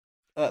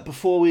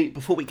before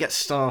we get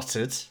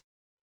started,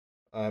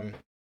 and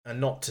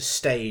not to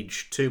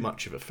stage too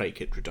much of a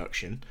fake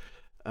introduction,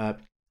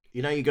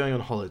 you're going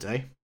on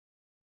holiday.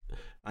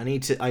 I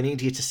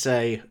need you to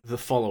say the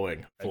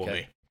following for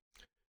me.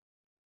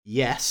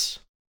 Yes.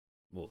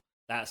 Well,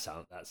 that's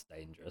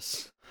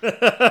dangerous.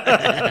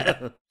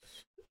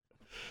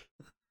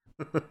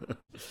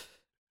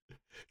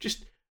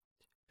 Just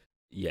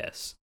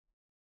yes.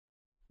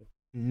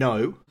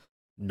 No.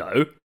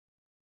 No.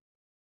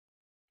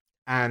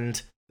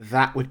 And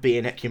that would be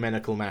an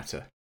ecumenical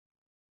matter.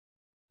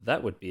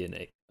 That would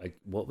be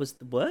what was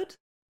the word?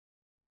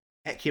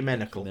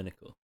 Ecumenical.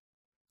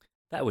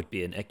 That would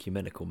be an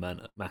ecumenical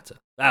matter.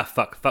 Ah,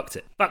 fucked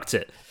it.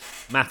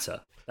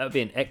 Matter. That would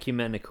be an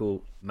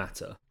ecumenical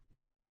matter.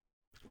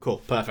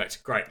 Cool,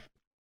 perfect, great.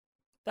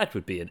 That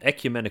would be an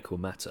ecumenical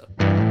matter.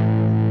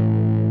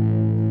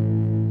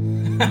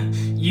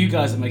 You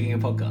guys are making a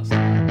podcast.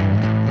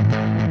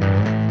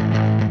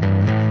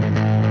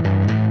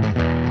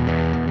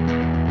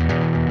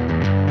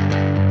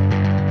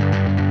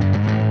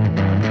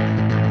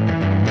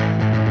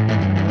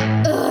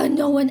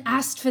 No one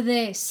asked for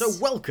this. So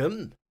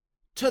welcome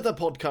to the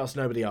podcast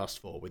nobody asked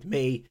for with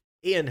me,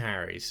 Ian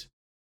Harries.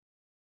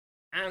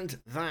 And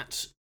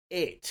that's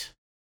it.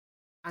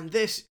 And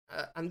this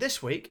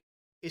week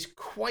is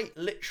quite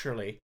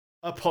literally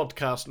a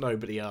podcast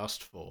nobody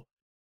asked for.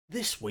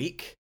 This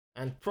week,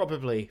 and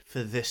probably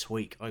for this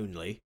week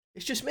only,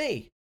 it's just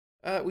me.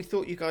 We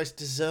thought you guys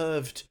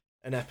deserved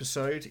an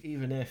episode,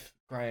 even if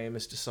Graham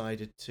has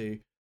decided to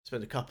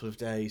spend a couple of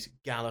days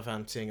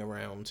gallivanting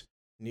around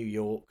New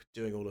York,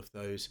 doing all of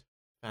those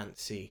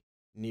fancy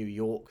New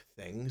York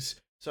things.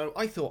 So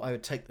I thought I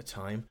would take the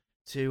time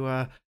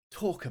to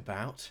talk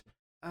about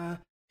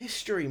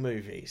history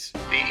movies.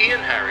 The Ian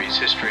Harries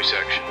History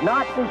Section.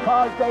 Not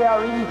because they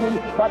are easy,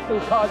 but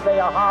because they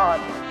are hard.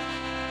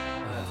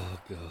 Oh,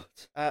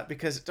 God.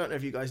 Because, I don't know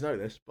if you guys know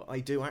this, but I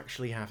do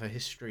actually have a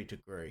history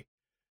degree.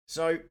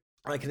 So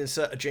I can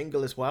insert a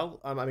jingle as well.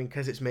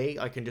 Because it's me,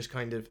 I can just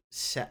kind of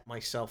set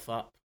myself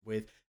up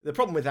with... The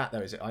problem with that,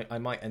 though, is I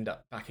might end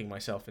up backing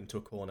myself into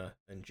a corner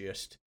and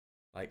just,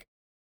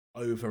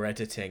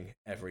 over-editing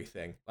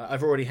everything.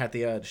 I've already had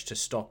the urge to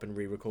stop and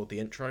re-record the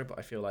intro, but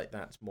I feel like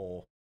that's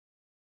more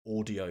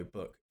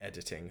audiobook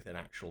editing than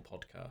actual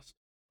podcast.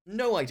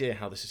 No idea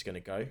how this is going to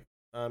go.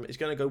 It's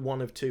going to go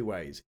one of two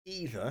ways.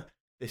 Either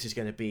this is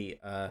going to be,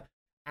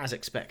 as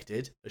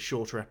expected, a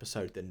shorter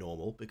episode than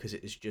normal, because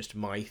it is just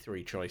my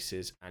three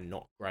choices and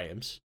not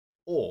Graham's.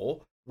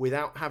 Or,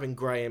 without having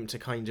Graham to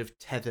kind of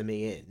tether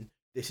me in,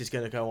 this is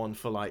going to go on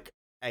for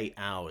 8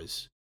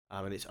 hours,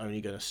 and it's only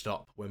going to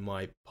stop when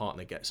my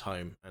partner gets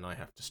home and I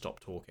have to stop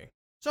talking.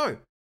 So,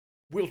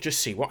 we'll just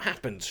see what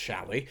happens,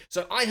 shall we?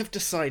 So I have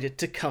decided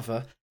to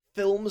cover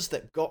films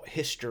that got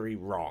history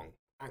wrong.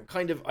 And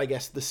kind of, I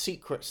guess, the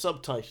secret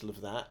subtitle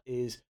of that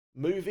is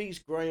movies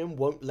Graham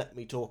won't let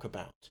me talk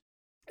about.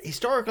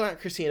 Historical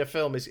accuracy in a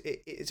film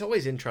it's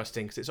always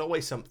interesting, because it's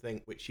always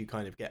something which you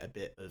kind of get a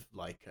bit of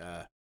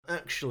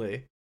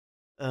actually,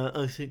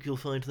 I think you'll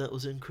find that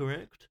was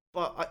incorrect.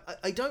 But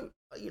I don't,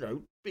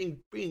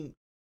 being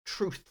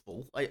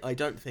truthful, I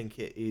don't think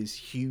it is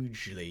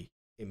hugely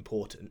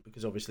important,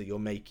 because obviously you're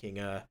making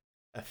a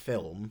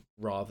film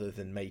rather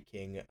than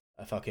making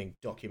a fucking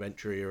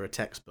documentary or a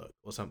textbook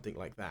or something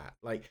like that.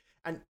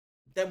 And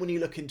then when you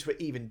look into it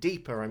even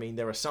deeper,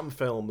 there are some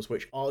films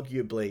which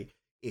arguably,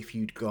 if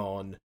you'd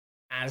gone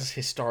as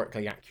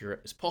historically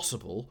accurate as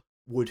possible,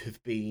 would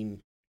have been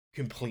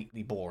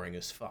completely boring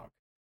as fuck.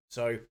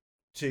 So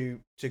to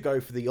go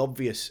for the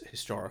obvious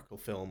historical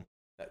film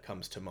that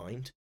comes to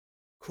mind,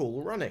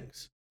 Cool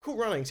Runnings. Cool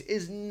Runnings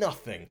is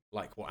nothing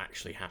like what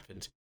actually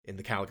happened in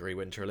the Calgary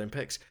Winter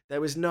Olympics.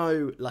 There was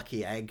no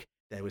lucky egg.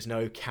 There was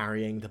no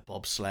carrying the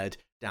bobsled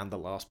down the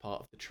last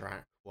part of the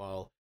track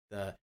while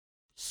the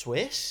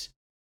Swiss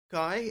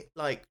guy,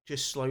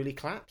 just slowly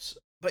claps.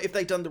 But if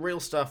they'd done the real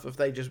stuff, if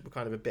they just were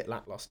kind of a bit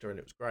lackluster and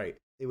it was great,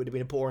 it would have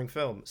been a boring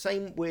film.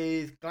 Same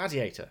with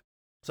Gladiator.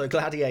 So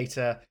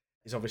Gladiator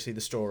is obviously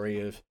the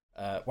story of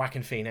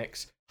Joaquin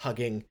Phoenix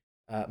hugging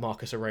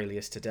Marcus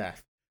Aurelius to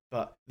death.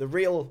 But the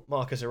real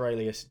Marcus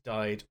Aurelius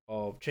died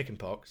of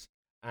chickenpox,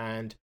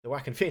 and the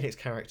Joaquin Phoenix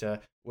character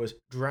was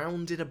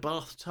drowned in a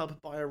bathtub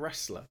by a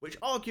wrestler, which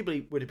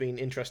arguably would have been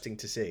interesting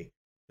to see,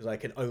 because I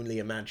can only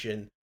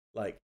imagine,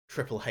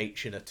 Triple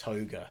H in a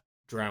toga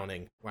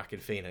drowning Joaquin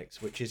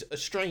Phoenix, which is a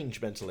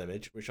strange mental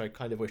image, which I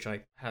kind of wish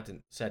I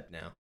hadn't said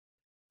now.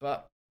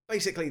 But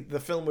basically, the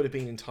film would have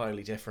been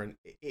entirely different.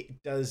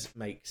 It does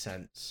make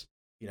sense,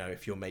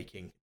 if you're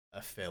making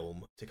a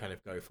film, to kind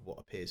of go for what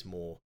appears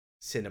more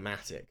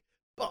cinematic.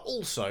 But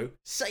also,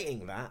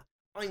 saying that,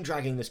 I'm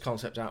dragging this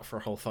concept out for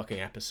a whole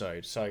fucking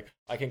episode, so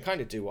I can kind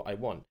of do what I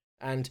want.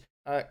 And,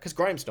 because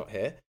Graham's not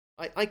here,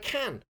 I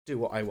can do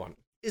what I want.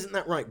 Isn't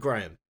that right,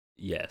 Graham?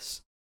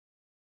 Yes.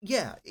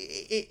 Yeah,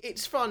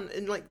 it's fun,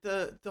 and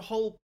the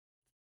whole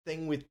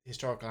thing with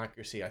historical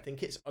accuracy, I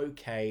think it's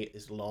okay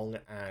as long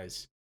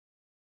as,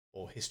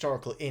 or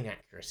historical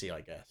inaccuracy, I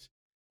guess.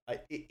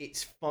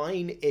 It's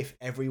fine if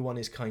everyone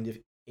is kind of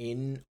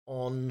in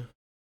on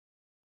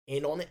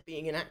it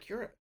being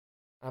inaccurate.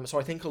 So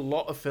I think a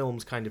lot of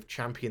films kind of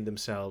champion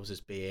themselves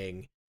as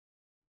being,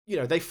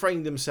 they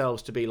frame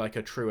themselves to be like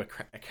a true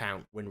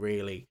account when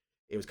really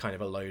it was kind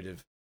of a load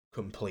of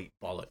complete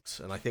bollocks.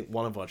 And I think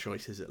one of our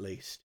choices at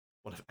least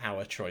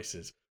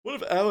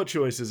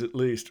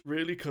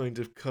really kind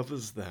of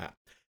covers that.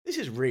 This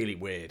is really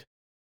weird,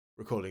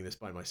 recording this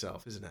by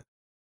myself, isn't it?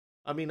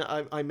 I mean,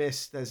 I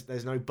miss,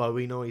 there's no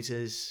Bowie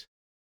noises,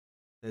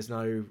 there's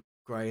no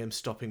Graham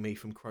stopping me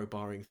from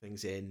crowbarring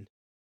things in.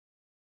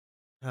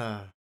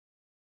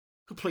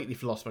 Completely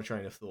lost my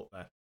train of thought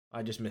there.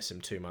 I just miss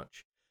him too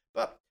much.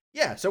 But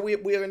yeah, so we're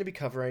going to be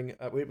covering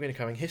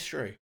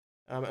history,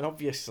 and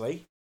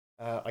obviously,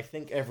 I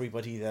think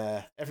everybody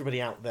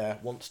out there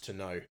wants to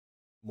know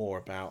more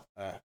about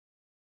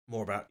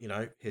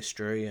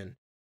history and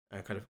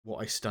kind of what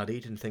I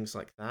studied and things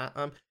like that.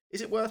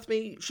 Is it worth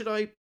me? Should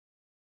I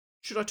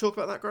talk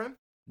about that, Graham?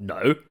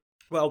 No.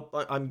 Well,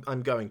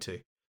 I'm going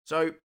to.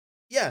 So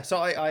yeah, so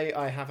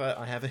I have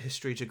a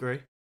history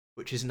degree,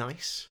 which is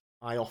nice.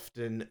 I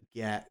often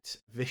get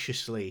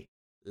viciously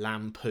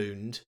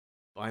lampooned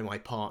by my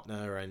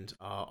partner and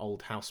our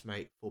old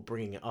housemate for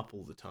bringing it up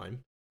all the time,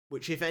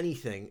 which, if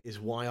anything, is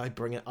why I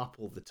bring it up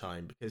all the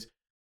time, because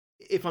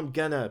if I'm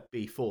gonna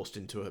be forced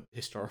into a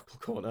historical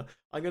corner,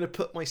 I'm gonna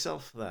put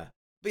myself there.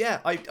 But yeah,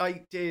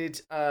 I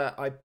did,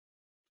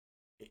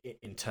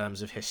 in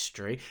terms of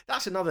history,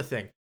 that's another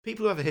thing.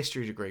 People who have a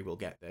history degree will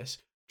get this.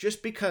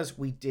 Just because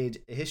we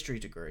did a history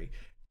degree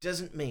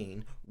doesn't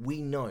mean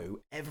we know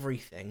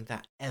everything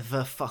that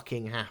ever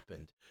fucking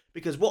happened.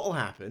 Because what will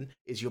happen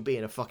is you'll be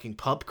in a fucking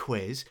pub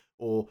quiz,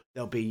 or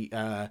there'll be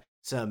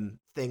some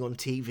thing on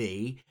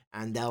TV,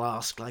 and they'll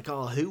ask like,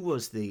 "Oh, who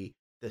was the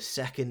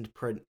second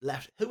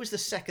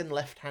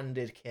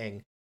left-handed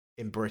king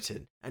in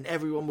Britain?" And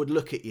everyone would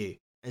look at you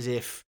as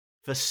if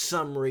for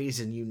some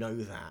reason you know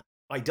that.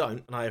 I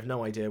don't, and I have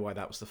no idea why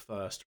that was the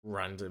first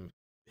random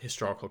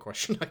historical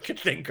question I could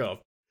think of.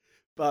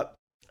 But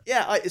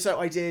yeah,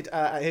 I did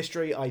at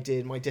history. I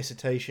did my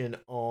dissertation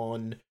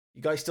on.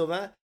 You guys still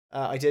there?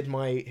 I did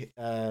my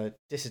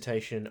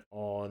dissertation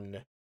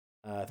on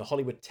the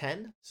Hollywood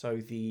 10, so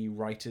the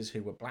writers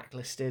who were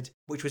blacklisted,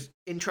 which was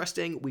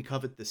interesting. We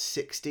covered the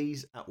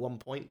 60s at one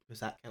point, because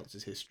that counts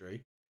as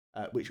history,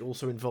 which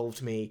also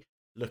involved me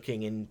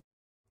looking in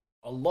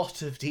a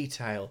lot of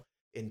detail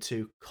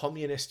into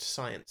communist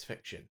science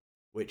fiction,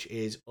 which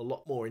is a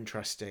lot more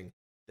interesting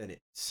than it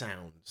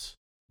sounds.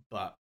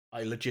 But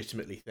I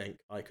legitimately think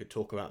I could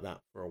talk about that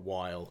for a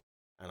while,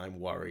 and I'm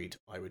worried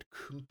I would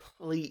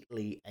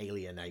completely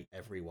alienate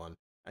everyone,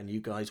 and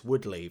you guys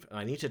would leave. And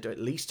I need to at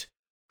least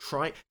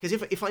try,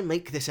 because if I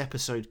make this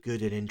episode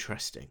good and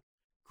interesting,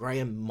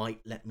 Graham might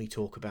let me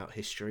talk about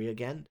history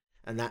again,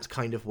 and that's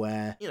kind of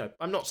where,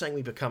 I'm not saying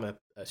we become a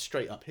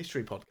straight-up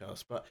history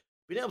podcast, but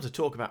being able to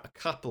talk about a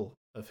couple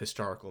of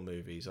historical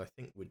movies, I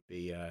think would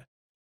be an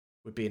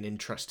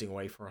interesting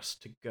way for us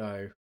to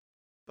go.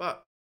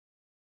 But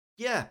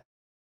yeah,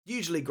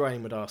 usually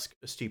Graham would ask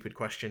a stupid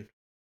question.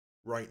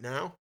 Right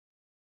now,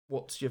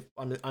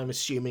 I'm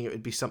assuming it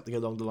would be something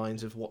along the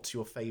lines of, what's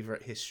your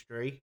favourite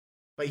history?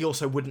 But he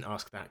also wouldn't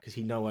ask that, because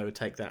he know I would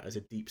take that as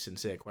a deep,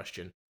 sincere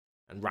question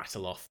and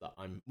rattle off that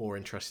I'm more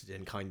interested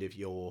in kind of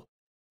your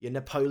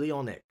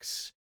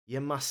Napoleonics,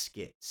 your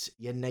muskets,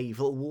 your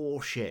naval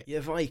warship,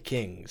 your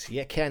Vikings,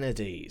 your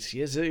Kennedys,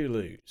 your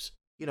Zulus.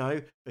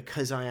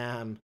 Because I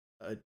am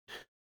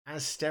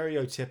as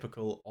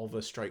stereotypical of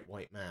a straight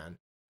white man,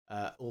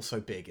 also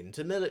big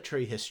into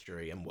military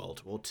history and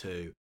World War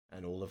II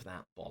and all of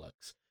that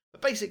bollocks.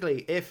 But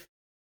basically, if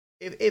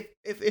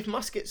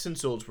muskets and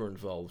swords were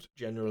involved,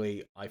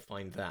 generally I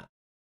find that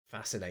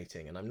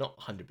fascinating, and I'm not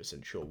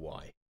 100% sure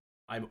why.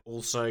 I'm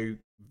also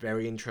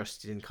very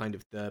interested in kind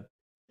of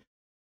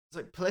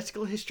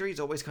political history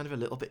is always kind of a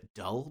little bit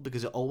dull,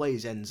 because it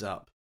always ends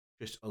up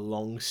just a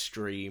long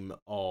stream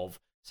of,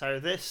 so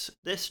this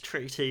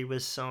treaty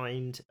was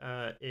signed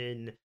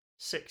in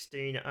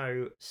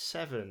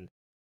 1607.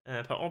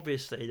 But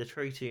obviously the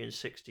treaty in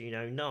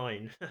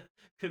 1609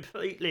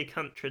 completely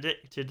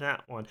contradicted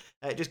that one.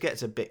 It just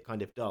gets a bit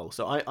kind of dull.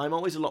 So I'm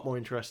always a lot more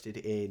interested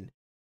in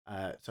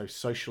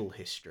social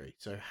history.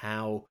 So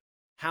how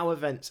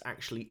events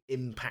actually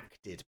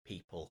impacted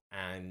people,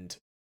 and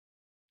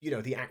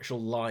the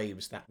actual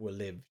lives that were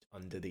lived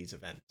under these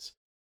events.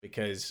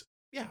 Because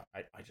yeah,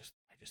 I just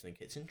think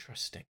it's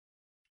interesting.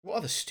 What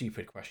other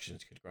stupid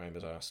questions could Graham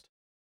have asked?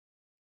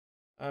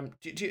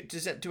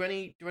 Do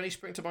any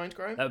spring to mind,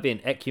 Graham? That would be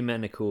an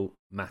ecumenical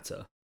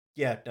matter.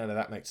 Yeah, no,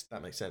 that makes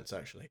sense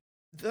actually.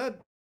 The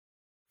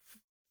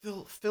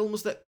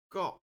films that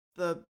got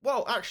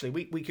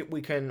actually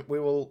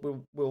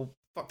we'll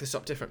fuck this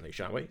up differently,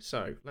 shall we?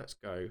 So let's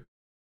go.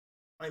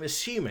 I'm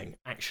assuming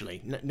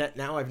actually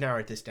now I've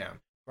narrowed this down.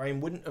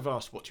 Graham wouldn't have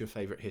asked what's your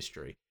favourite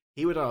history.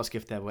 He would ask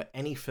if there were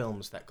any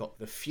films that got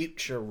the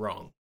future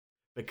wrong,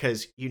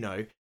 because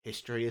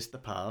history is the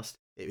past.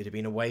 It would have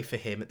been a way for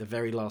him at the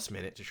very last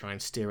minute to try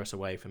and steer us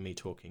away from me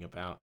talking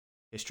about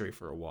history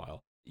for a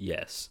while.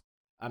 Yes.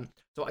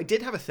 So I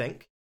did have a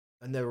think,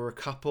 and there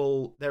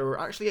were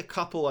actually a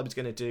couple I was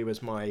going to do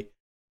as my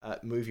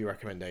movie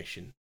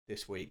recommendation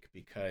this week,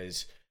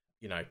 because,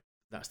 you know,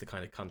 that's the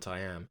kind of cunt I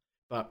am.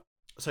 But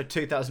so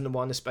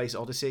 2001: A Space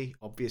Odyssey,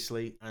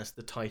 obviously, as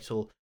the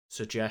title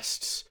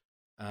suggests,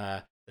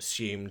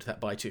 assumed that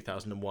by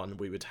 2001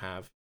 we would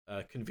have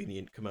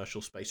convenient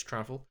commercial space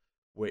travel,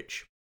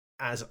 which,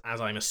 as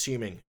I'm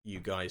assuming you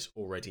guys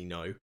already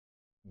know,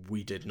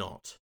 we did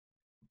not.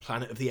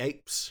 Planet of the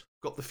Apes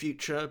got the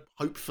future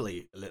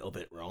hopefully a little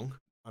bit wrong.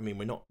 I mean,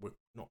 we're not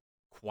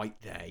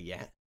quite there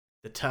yet.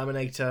 The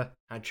Terminator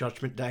had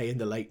Judgment Day in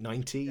the late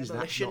 90s.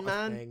 Demolition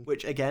Man,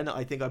 which again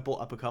I think I brought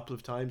up a couple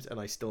of times and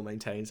I still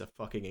maintain is a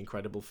fucking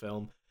incredible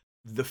film.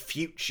 The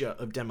future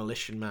of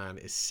Demolition Man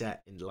is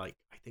set in, like,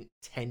 I think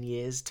 10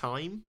 years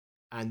time,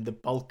 and the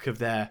bulk of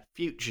their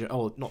future,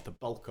 oh, not the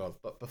bulk of,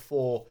 but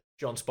before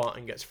John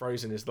Spartan gets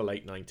frozen, is the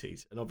late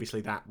 90s, and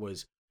obviously that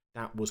was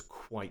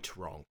quite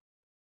wrong.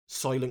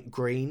 Silent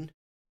Green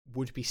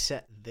would be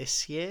set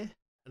this year,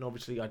 and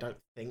obviously I don't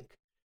think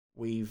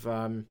we've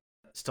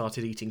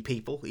started eating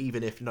people,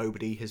 even if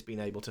nobody has been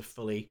able to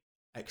fully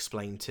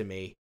explain to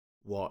me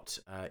what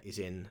is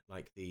in,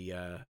 like, the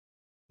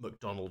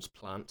McDonald's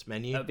plant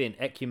menu. That would be an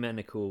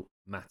ecumenical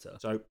matter.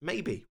 So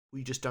maybe,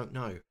 we just don't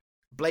know.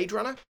 Blade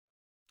Runner.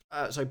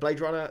 So Blade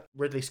Runner,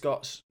 Ridley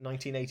Scott's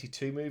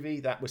 1982 movie,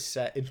 that was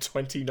set in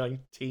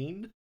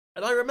 2019.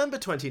 And I remember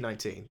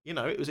 2019. You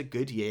know, it was a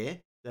good year.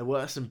 There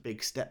were some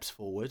big steps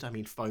forward. I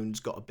mean, phones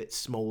got a bit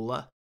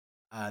smaller.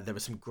 There were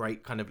some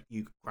great kind of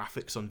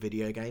graphics on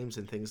video games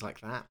and things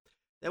like that.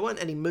 There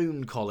weren't any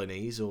moon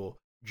colonies or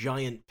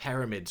giant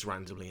pyramids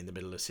randomly in the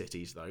middle of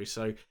cities, though.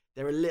 So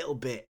they were a little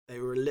bit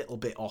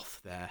off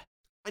there.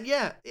 And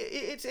yeah,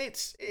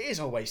 it is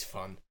always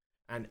fun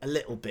and a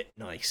little bit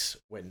nice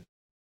when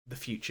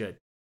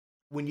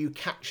you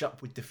catch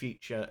up with the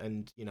future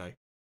and, you know,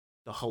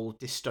 the whole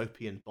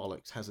dystopian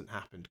bollocks hasn't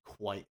happened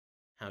quite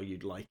how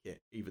you'd like it,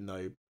 even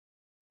though,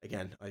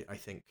 again, I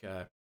think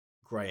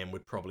Graham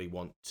would probably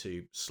want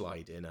to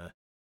slide in a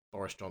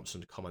Boris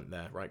Johnson comment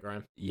there, right,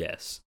 Graham?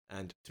 Yes.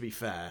 And to be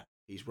fair,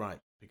 he's right,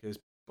 because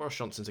Boris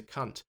Johnson's a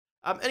cunt.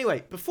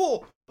 Anyway,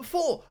 before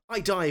I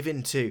dive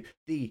into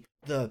the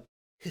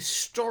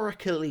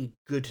historically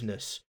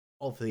goodness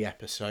of the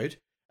episode,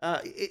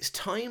 it's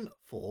time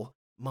for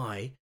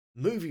my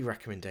movie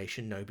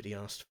recommendation nobody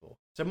asked for.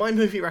 So my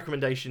movie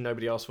recommendation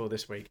nobody asked for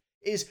this week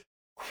is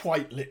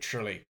quite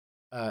literally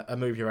a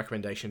movie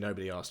recommendation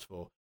nobody asked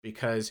for,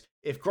 because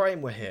if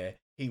Graham were here,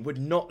 he would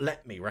not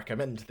let me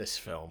recommend this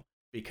film,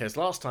 because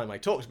last time I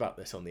talked about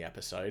this on the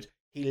episode,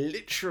 he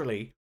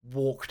literally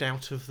walked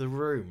out of the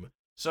room.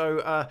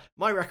 So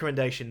my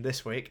recommendation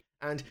this week,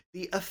 and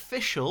the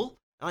official,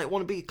 I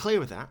want to be clear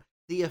with that,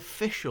 the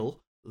official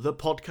The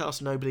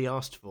Podcast Nobody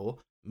Asked For,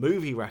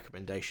 movie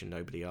recommendation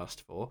nobody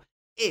asked for,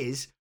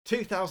 is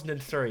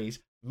 2003's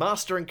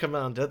Master and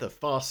Commander: The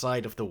Far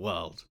Side of the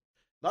World.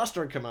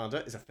 Master and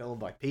Commander is a film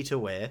by Peter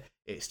Weir.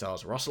 It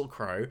stars Russell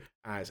Crowe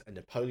as a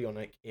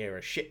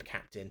Napoleonic-era ship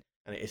captain,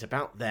 and it is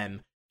about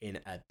them in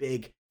a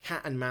big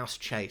cat-and-mouse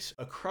chase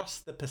across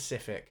the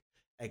Pacific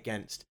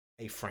against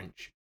a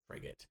French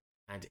frigate.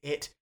 And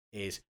it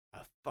is a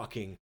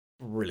fucking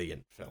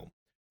brilliant film.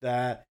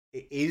 It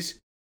is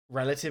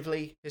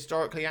relatively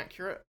historically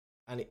accurate,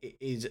 and it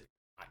is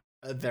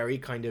a very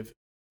kind of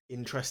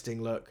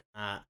interesting look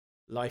at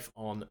life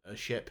on a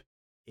ship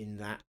in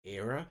that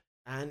era.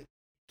 And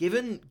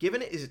given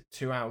it is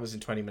 2 hours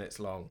and 20 minutes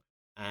long,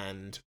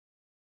 and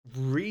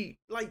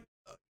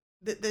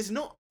there's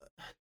not,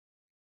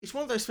 it's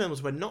one of those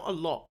films where not a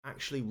lot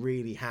actually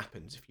really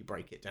happens if you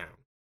break it down,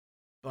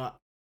 but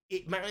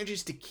it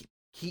manages to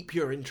keep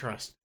your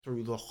interest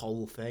through the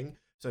whole thing.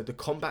 So the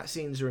combat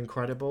scenes are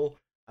incredible.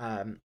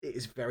 It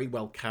is very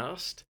well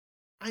cast,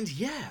 and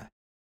yeah,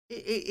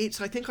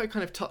 it's I think I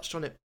kind of touched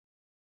on it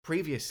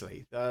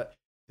previously.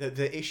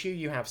 The issue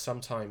you have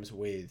sometimes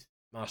with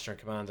Master and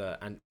Commander,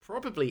 and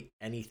probably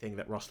anything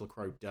that Russell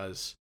Crowe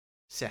does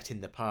set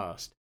in the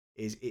past,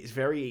 is it's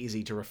very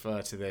easy to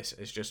refer to this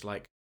as just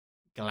like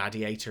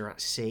Gladiator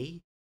at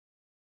sea,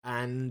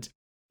 and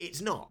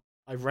it's not.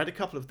 I've read a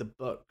couple of the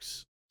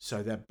books,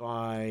 so they're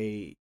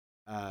by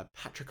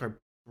Patrick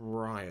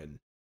O'Brien,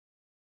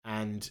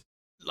 and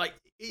like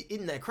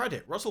in their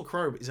credit, Russell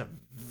Crowe is a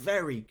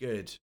very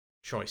good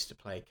choice to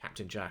play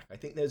Captain Jack. I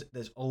think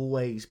there's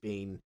always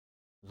been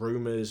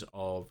rumors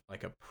of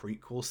like a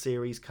prequel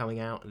series coming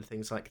out and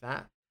things like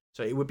that,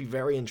 so it would be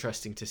very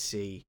interesting to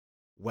see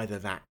whether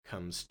that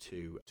comes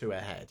to a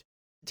head.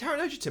 Taron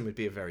Egerton would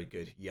be a very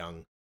good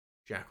young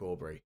Jack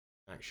Aubrey,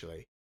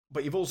 actually.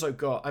 But you've also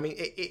got, I mean,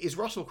 it is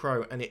Russell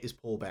Crowe and it is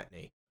Paul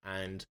Bettany,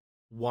 and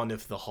one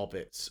of the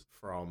hobbits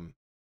from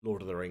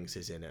Lord of the Rings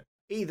is in it.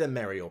 Either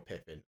Merry or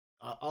Pippin.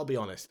 I'll be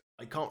honest,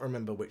 I can't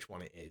remember which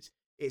one it is.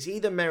 It's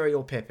either Merry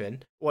or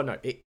Pippin. Well, no,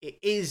 it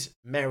is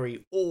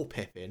Merry or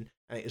Pippin,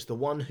 and it is the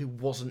one who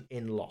wasn't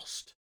in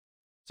Lost.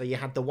 So you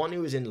had the one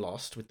who was in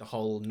Lost with the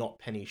whole not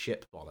penny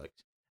ship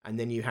bollocks, and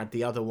then you had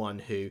the other one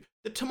who,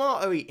 the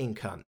tomato-eating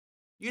cunt.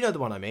 You know the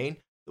one I mean.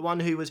 The one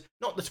who was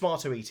not the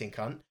tomato-eating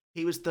cunt,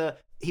 He was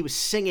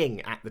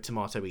singing at the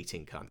tomato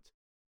eating cunt.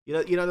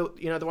 You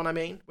know the one I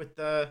mean, with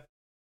the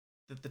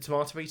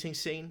tomato eating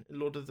scene in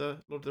Lord of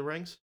the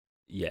Rings.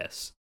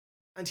 Yes.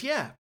 And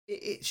yeah,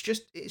 it's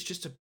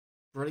just a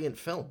brilliant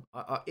film.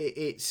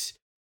 It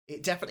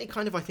definitely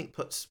kind of, I think,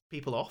 puts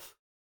people off,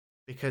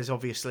 because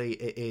obviously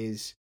it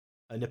is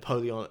a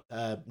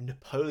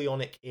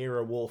Napoleonic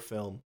era war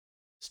film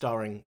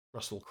starring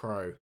Russell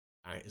Crowe,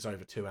 and it is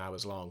over 2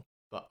 hours long.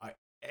 But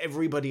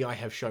everybody I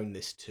have shown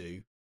this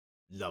to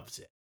loves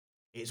it.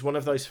 It's one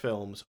of those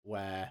films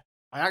where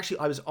I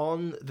was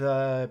on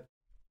the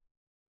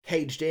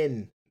Caged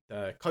In,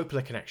 the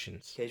Coppola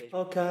Connections Cage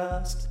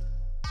Podcast.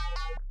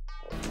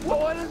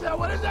 What is that?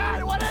 What is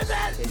that? What is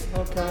it? Cage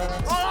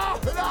Podcast.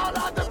 Oh, no,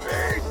 not the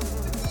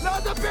beast!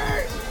 Not the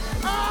beast!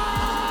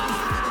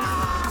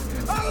 Ah!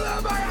 I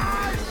love my eyes!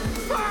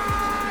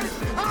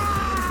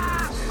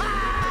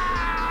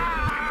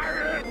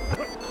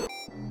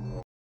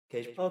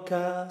 Cage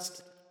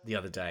Podcast. the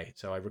other day.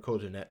 So I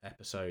recorded an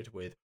episode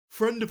with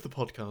friend of the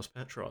podcast,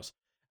 Petros,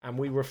 and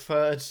we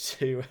referred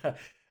to,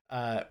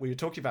 we were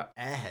talking about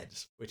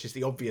Airheads, which is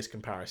the obvious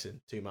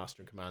comparison to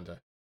Master and Commander,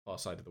 Far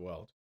Side of the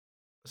World.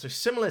 So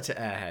similar to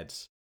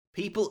Airheads,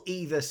 people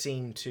either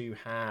seem to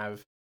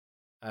have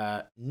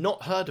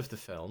not heard of the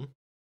film,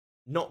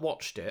 not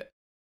watched it,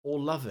 or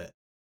love it.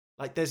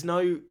 Like, there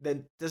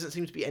doesn't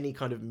seem to be any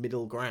kind of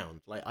middle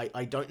ground. Like,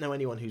 I don't know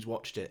anyone who's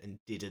watched it and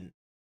didn't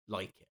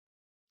like it.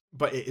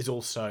 But it is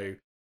also,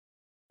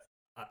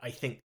 I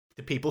think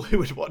the people who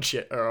would watch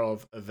it are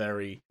of a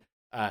very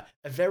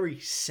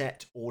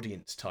set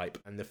audience type,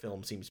 and the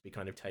film seems to be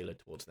kind of tailored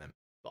towards them.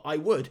 But I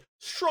would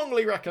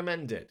strongly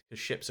recommend it,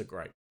 because ships are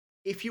great.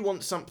 If you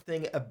want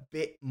something a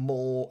bit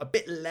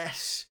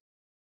less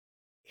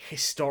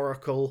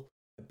historical,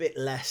 a bit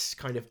less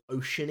kind of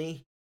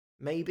oceany,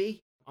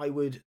 maybe, I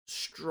would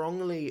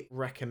strongly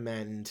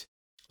recommend.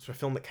 It's a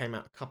film that came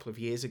out a couple of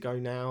years ago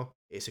now.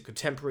 It's a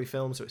contemporary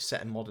film, so it's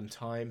set in modern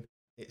time.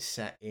 It's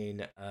set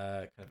in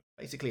kind of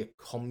basically a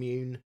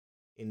commune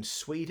in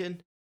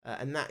Sweden,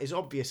 and that is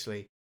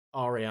obviously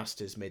Ari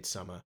Aster's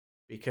Midsummer.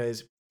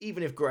 Because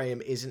even if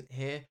Graham isn't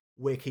here,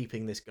 we're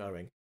keeping this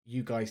going.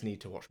 You guys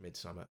need to watch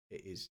Midsummer.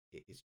 It is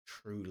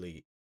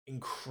truly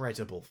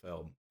incredible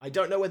film. I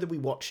don't know whether we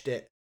watched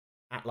it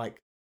at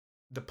like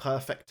the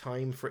perfect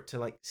time for it to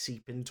like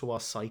seep into our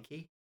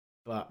psyche,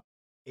 but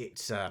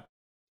it's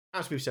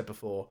as we've said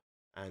before,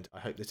 and I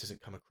hope this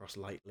doesn't come across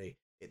lightly,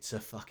 it's a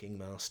fucking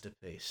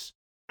masterpiece.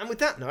 And with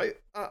that note,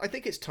 I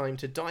think it's time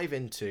to dive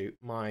into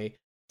my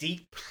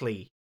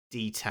deeply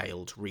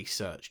detailed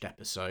researched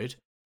episode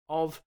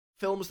of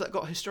films that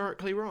got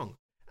historically wrong.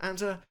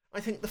 And I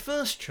think the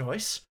first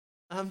choice,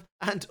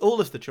 and all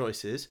of the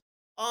choices,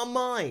 are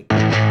mine.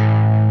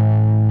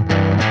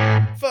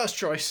 First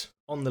choice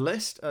on the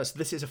list, so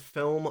this is a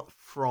film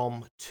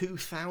from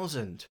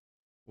 2000,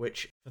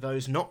 which, for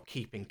those not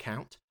keeping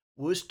count,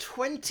 was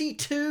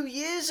 22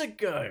 years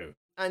ago.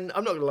 And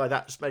I'm not going to lie,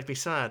 that just made me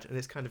sad, and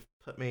it's kind of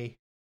put me...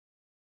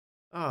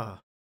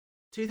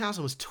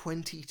 2000 was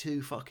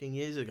 22 fucking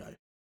years ago.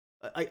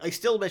 I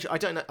still measure... I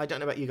don't know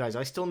about you guys,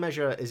 I still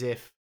measure as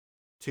if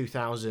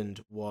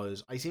 2000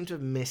 was... I seem to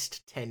have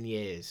missed 10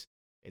 years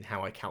in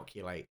how I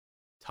calculate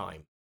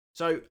time.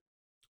 So,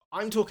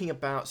 I'm talking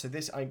about... So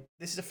this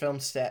is a film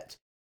set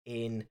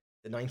in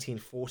the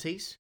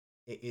 1940s.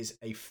 It is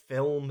a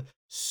film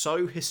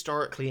so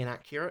historically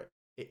inaccurate,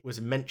 it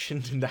was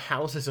mentioned in the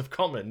Houses of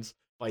Commons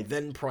by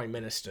then Prime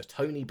Minister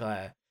Tony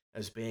Blair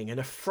as being an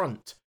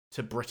affront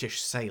to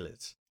British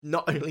sailors.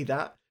 Not only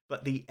that,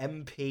 but the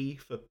MP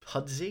for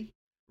Pudsey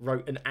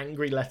wrote an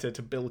angry letter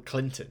to Bill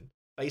Clinton,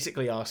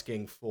 basically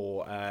asking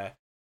for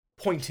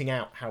pointing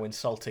out how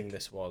insulting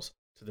this was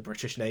to the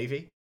British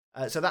Navy.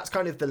 So that's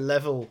kind of the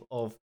level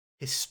of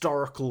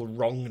historical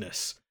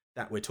wrongness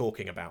that we're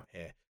talking about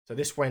here. So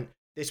this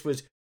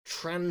was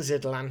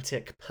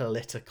transatlantic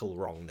political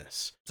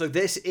wrongness. So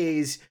this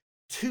is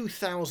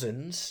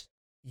 2000's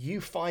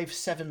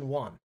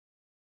U571.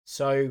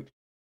 So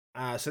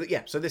this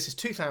is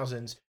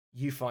 2000's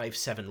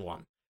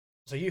U571.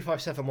 So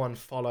U571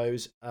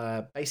 follows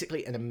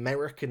basically an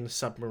American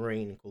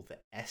submarine called the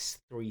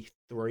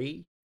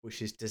S-33,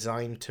 which is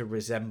designed to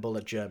resemble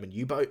a German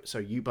U-boat. So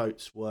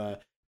U-boats were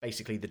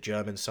basically the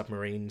German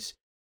submarines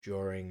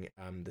during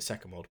the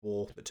Second World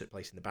War that took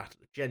place in the Battle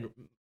of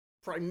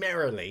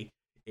primarily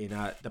in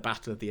the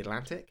Battle of the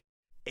Atlantic.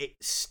 It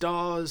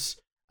stars...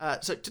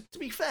 so to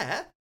be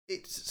fair,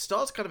 it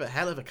stars kind of a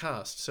hell of a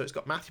cast. So it's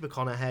got Matthew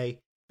McConaughey,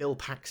 Bill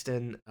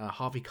Paxton,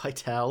 Harvey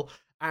Keitel,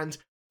 and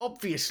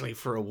obviously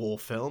for a war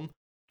film,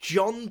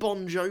 Jon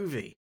Bon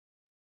Jovi.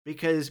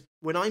 Because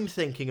when I'm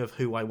thinking of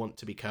who I want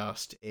to be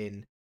cast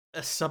in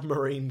a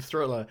submarine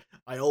thriller,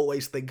 I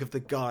always think of the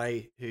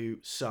guy who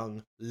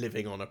sung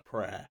Living on a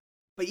Prayer.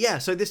 But yeah,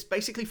 so this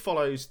basically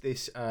follows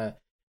this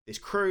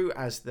crew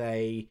as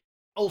they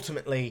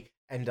ultimately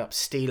end up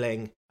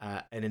stealing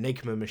an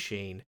Enigma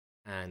machine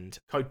and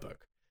codebook.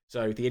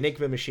 So the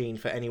Enigma machine,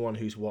 for anyone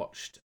who's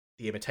watched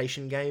The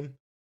Imitation Game...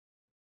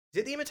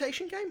 Is it The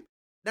Imitation Game?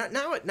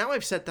 Now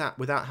I've said that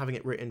without having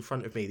it written in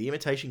front of me. The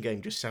Imitation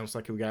Game just sounds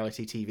like a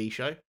reality TV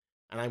show,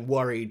 and I'm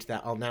worried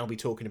that I'll now be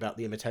talking about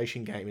The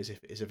Imitation Game as if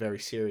it's a very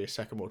serious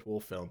Second World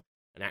War film,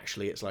 and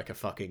actually it's like a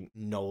fucking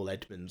Noel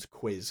Edmonds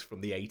quiz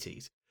from the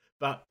 80s.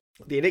 But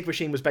the Enigma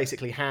Machine was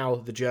basically how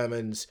the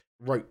Germans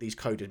wrote these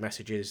coded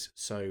messages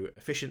so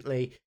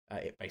efficiently.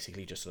 It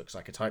basically just looks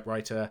like a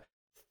typewriter.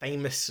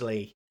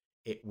 Famously,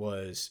 it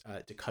was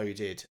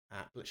decoded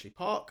at Bletchley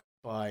Park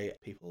by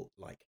people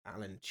like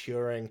Alan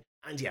Turing.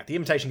 And yeah, The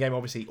Imitation Game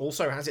obviously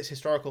also has its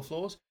historical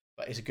flaws,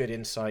 but it's a good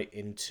insight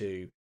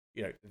into,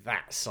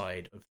 that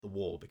side of the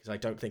war, because I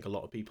don't think a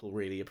lot of people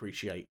really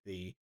appreciate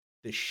the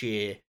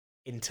sheer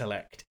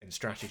intellect and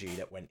strategy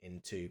that went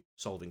into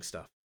solving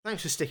stuff.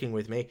 Thanks for sticking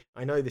with me.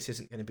 I know this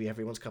isn't going to be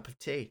everyone's cup of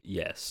tea.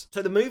 Yes.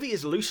 So the movie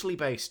is loosely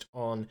based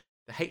on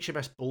the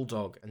HMS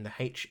Bulldog and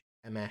the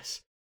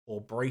HMS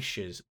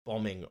Aubrey's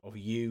bombing of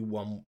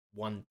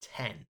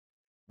U-110,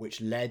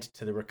 which led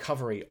to the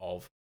recovery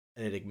of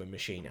an Enigma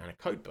machine and a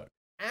codebook.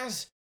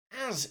 As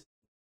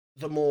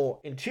the more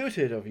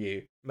intuitive of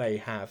you may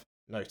have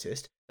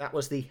noticed, that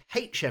was the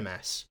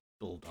HMS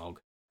Bulldog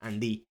and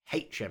the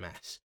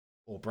HMS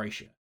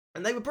Aubrey.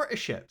 And they were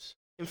British ships.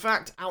 In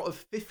fact, out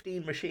of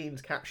 15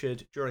 machines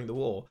captured during the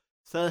war,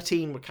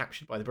 13 were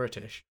captured by the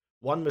British,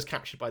 1 was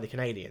captured by the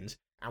Canadians,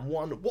 and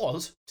 1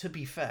 was, to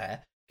be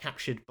fair,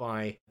 captured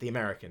by the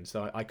Americans.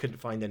 So I couldn't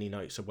find any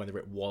notes of whether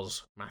it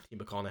was Matthew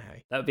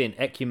McConaughey. That would be an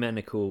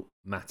ecumenical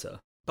matter.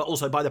 But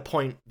also, by the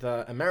point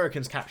the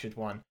Americans captured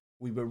 1,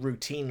 we were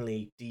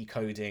routinely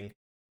decoding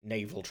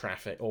naval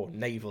traffic or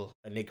naval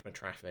Enigma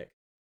traffic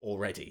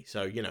already.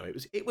 So,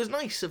 it was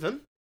nice of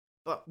them,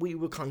 but we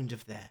were kind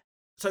of there.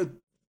 So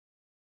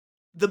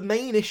the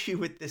main issue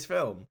with this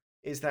film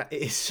is that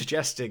it is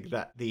suggesting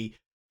that the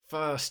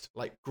first,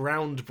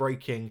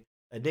 groundbreaking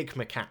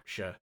Enigma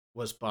capture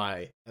was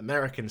by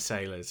American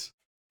sailors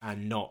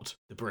and not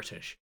the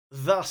British.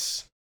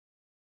 Thus,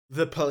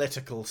 the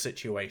political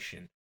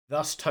situation.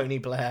 Thus, Tony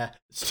Blair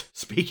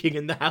speaking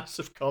in the House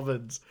of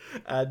Commons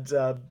and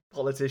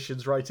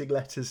politicians writing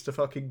letters to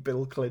fucking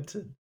Bill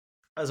Clinton.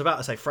 I was about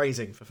to say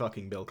phrasing for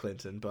fucking Bill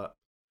Clinton, but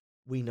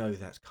we know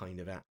that's kind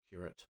of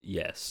accurate.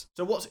 Yes.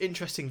 So what's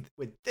interesting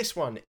with this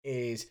one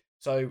is,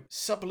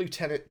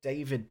 Sub-Lieutenant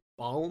David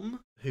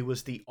Balm, who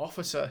was the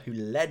officer who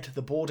led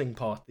the boarding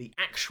party, the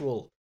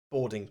actual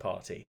boarding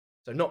party,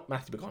 so not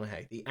Matthew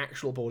McConaughey, the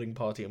actual boarding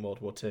party in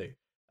World War II,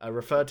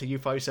 referred to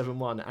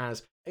U-571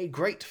 as a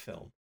great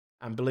film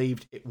and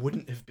believed it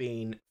wouldn't have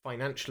been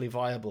financially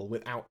viable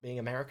without being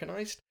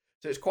Americanized.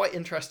 So it's quite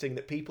interesting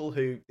that people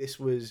who this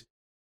was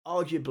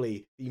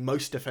arguably the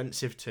most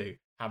offensive to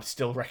have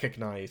still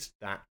recognized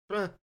that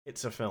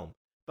it's a film.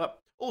 But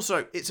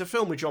also, it's a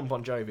film with John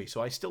Bon Jovi,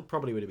 so I still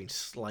probably would have been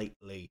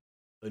slightly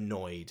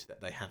annoyed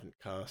that they hadn't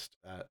cast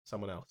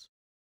someone else.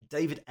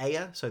 David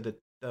Ayer, so the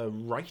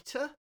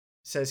writer,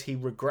 says he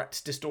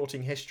regrets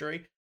distorting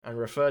history and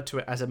referred to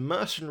it as a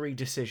mercenary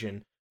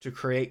decision to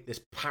create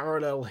this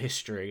parallel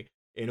history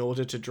in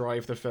order to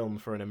drive the film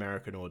for an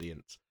American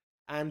audience.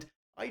 And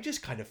I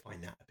just kind of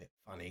find that a bit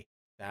funny,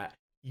 that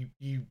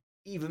you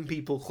even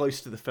people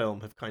close to the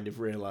film have kind of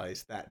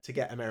realised that to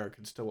get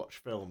Americans to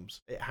watch films,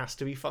 it has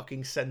to be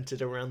fucking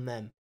centred around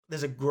them.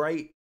 There's a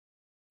great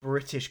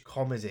British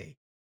comedy.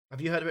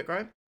 Have you heard of it,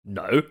 Graham?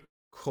 No.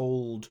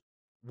 Called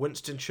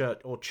Winston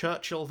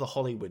Churchill, The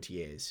Hollywood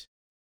Years,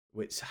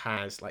 which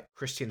has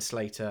Christian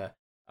Slater,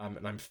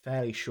 and I'm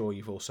fairly sure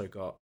you've also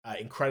got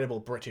incredible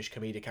British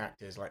comedic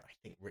actors like, I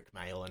think, Rick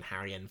Mayall and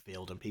Harry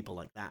Enfield and people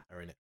like that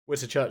are in it.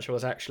 Winston Churchill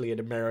was actually an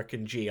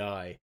American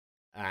GI,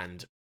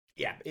 and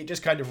yeah, it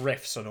just kind of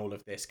riffs on all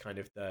of this, kind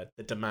of the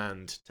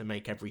demand to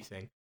make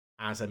everything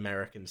as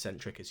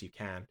American-centric as you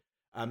can.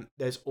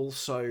 There's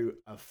also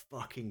a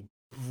fucking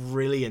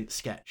brilliant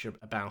sketch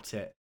about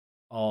it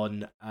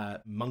on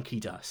Monkey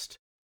Dust,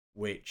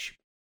 which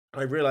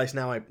I realise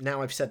now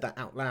I've said that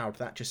out loud,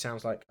 that just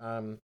sounds like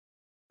a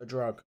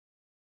drug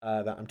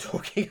that I'm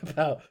talking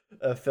about,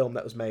 a film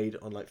that was made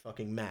on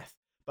fucking meth.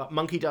 But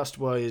Monkey Dust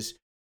was,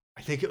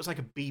 I think it was a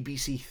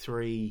BBC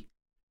Three,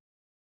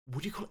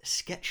 would you call it a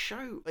sketch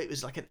show? It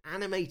was an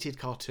animated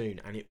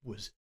cartoon, and it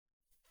was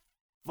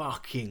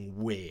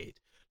fucking weird.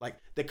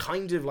 The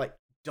kind of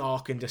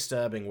dark and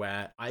disturbing,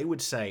 where I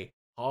would say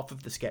half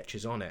of the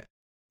sketches on it,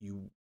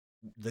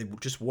 they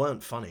just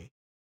weren't funny.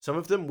 Some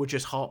of them were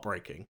just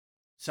heartbreaking.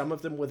 Some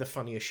of them were the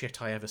funniest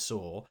shit I ever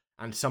saw,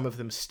 and some of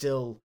them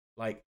still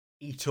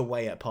eat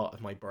away at part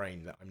of my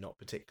brain that I'm not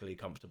particularly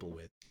comfortable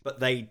with. But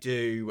they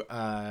do,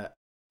 I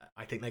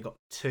think they got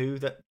 2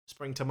 that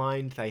spring to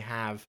mind. They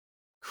have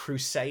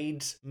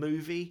Crusades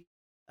movie,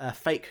 a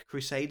fake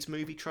Crusades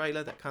movie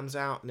trailer that comes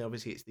out, and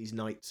obviously it's these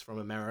knights from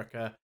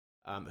America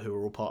who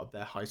are all part of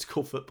their high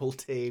school football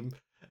team.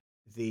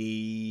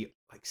 The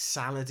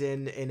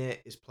Saladin in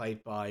it is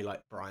played by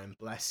Brian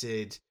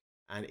Blessed,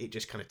 and it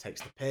just kind of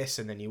takes the piss.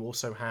 And then you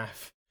also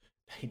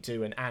they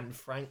do an Anne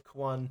Frank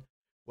one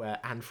where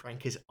Anne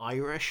Frank is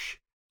Irish,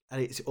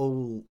 and it's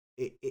all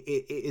it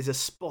is a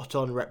spot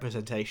on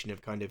representation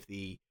of kind of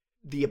the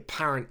the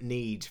apparent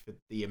need for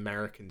the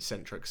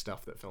American-centric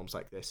stuff that films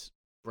like this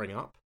bring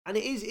up. And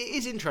it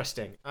is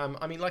interesting.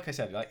 I mean, like I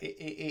said, like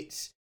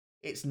it's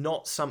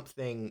not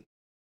something.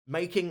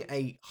 Making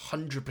a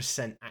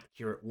 100%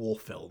 accurate war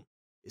film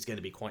is going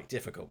to be quite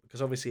difficult,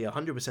 because obviously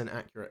 100%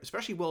 accurate,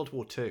 especially World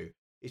War II,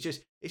 it's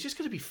just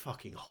going to be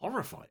fucking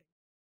horrifying.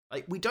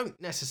 Like, we don't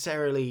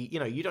necessarily,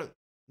 you don't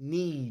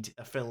need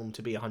a film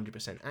to be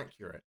 100%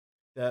 accurate.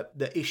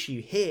 The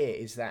issue here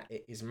is that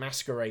it is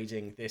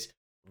masquerading this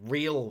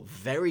real,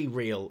 very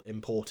real,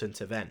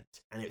 important event,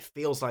 and it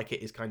feels like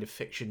it is kind of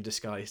fiction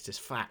disguised as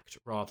fact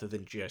rather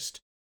than just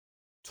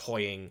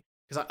toying.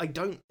 Because I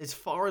don't, as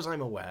far as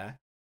I'm aware,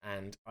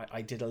 and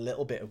I did a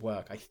little bit of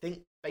work, I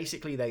think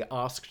basically they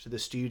asked the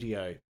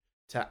studio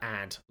to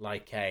add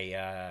like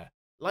I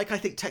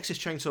think Texas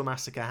Chainsaw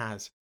Massacre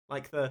has,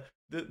 like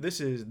this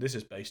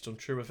is based on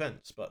true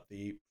events, but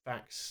the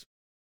facts,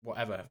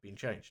 whatever, have been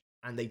changed,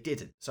 and they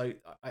didn't. So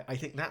I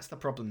think that's the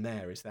problem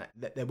there, is that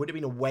there would have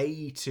been a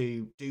way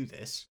to do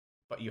this,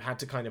 but you had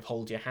to kind of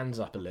hold your hands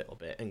up a little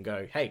bit and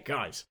go, hey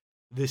guys,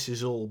 this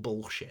is all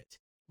bullshit.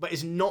 But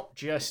it's not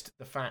just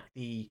the fact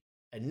the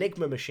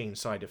Enigma machine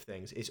side of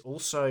things, is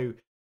also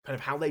kind of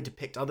how they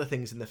depict other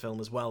things in the film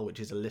as well, which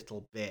is a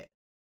little bit,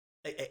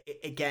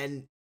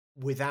 again,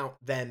 without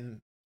them,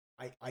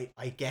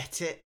 I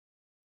get it,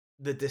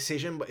 the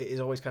decision, but it is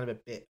always kind of a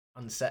bit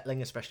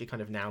unsettling, especially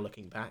kind of now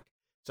looking back.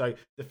 So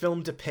the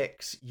film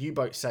depicts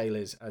U-boat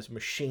sailors as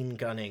machine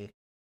gunning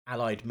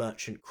Allied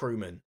merchant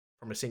crewmen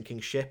from a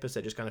sinking ship as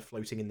they're just kind of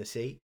floating in the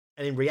sea.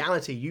 And in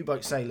reality,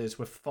 U-boat sailors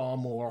were far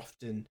more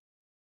often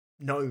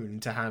known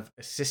to have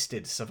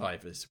assisted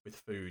survivors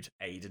with food,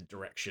 aid, and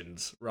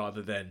directions,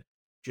 rather than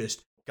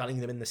just gunning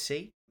them in the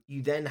sea.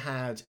 You then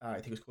had, I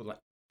think it was called like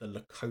the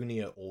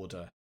Laconia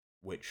Order,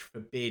 which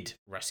forbid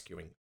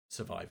rescuing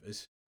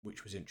survivors,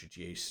 which was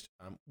introduced,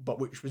 but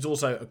which was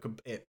also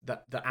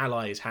that the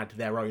Allies had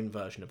their own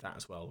version of that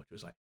as well, which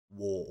was like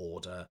War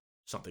Order,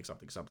 something.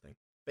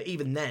 But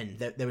even then,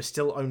 there was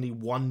still only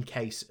one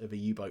case of a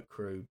U-boat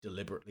crew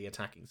deliberately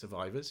attacking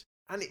survivors.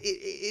 And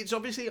it's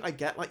obviously, I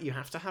get, like, you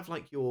have to have,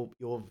 like, your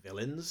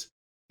villains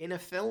in a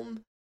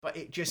film, but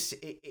it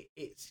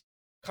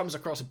comes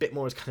across a bit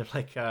more as kind of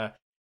like it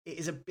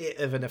is a bit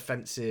of an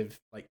offensive,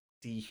 like,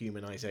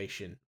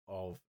 dehumanization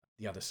of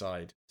the other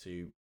side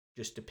to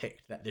just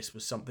depict that this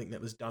was something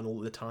that was done all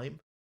the time.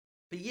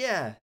 But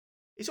yeah,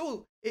 it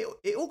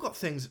all got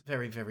things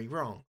very, very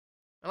wrong.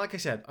 And like I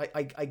said,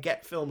 I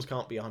get films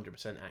can't be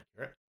 100%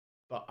 accurate,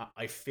 but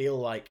I feel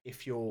like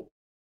if you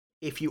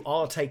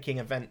are taking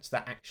events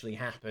that actually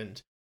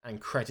happened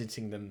and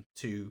crediting them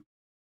to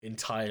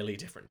entirely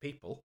different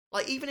people,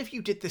 like even if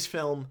you did this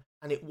film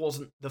and it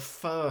wasn't the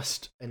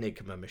first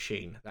Enigma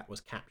machine that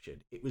was captured,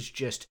 it was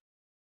just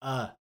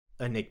a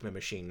Enigma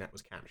machine that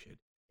was captured,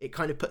 it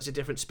kind of puts a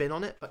different spin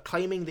on it. But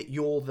claiming that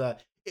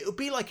it would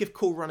be like if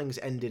Cool Runnings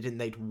ended and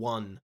they'd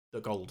won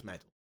the gold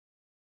medal.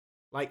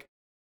 Like,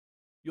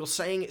 you're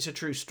saying it's a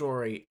true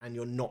story and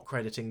you're not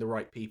crediting the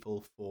right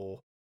people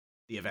for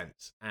the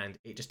events, and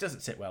it just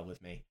doesn't sit well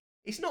with me.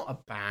 It's not a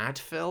bad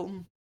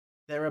film.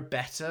 There are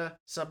better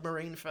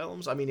submarine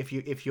films. I mean, if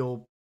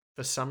you're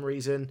for some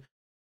reason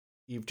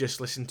you've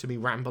just listened to me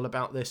ramble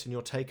about this and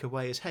your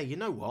takeaway is, hey, you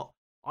know what?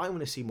 I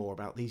want to see more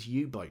about these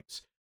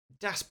U-boats.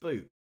 Das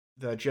Boot,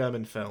 the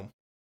German film,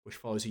 which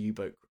follows a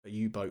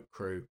U-boat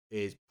crew,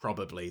 is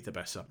probably the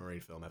best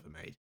submarine film ever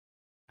made.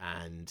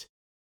 And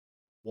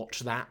watch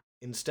that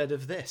instead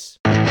of this.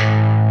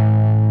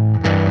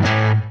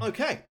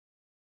 Okay.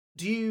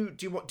 Do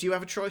you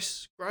have a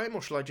choice, Graham,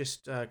 or shall I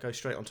just go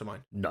straight onto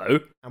mine? No.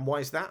 And why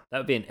is that? That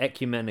would be an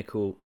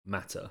ecumenical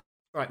matter.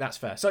 Right, that's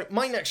fair. So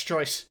my next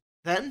choice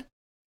then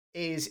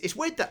is, it's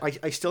weird that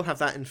I still have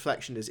that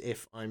inflection as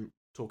if I'm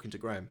talking to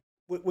Graham.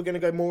 We're going to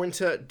go more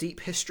into deep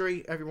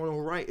history. Everyone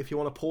all right? If you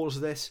want to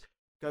pause this,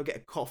 go get a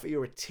coffee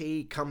or a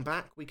tea, come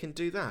back, we can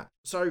do that.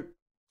 So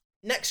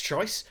next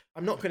choice,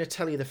 I'm not going to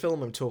tell you the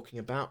film I'm talking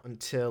about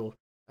until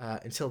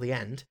the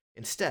end.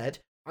 Instead,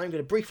 I'm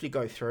going to briefly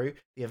go through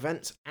the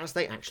events as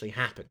they actually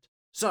happened.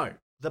 So,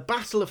 the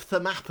Battle of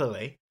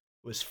Thermopylae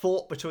was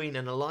fought between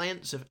an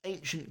alliance of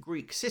ancient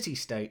Greek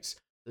city-states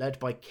led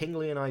by King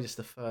Leonidas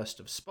I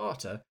of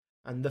Sparta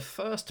and the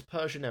first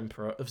Persian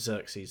emperor of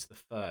Xerxes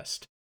I.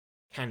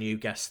 Can you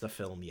guess the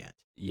film yet?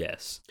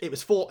 Yes. It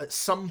was fought at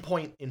some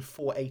point in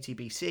 480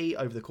 BC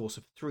over the course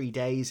of 3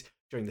 days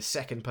during the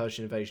second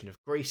Persian invasion of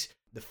Greece,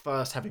 the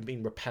first having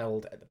been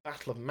repelled at the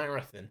Battle of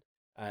Marathon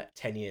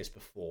 10 years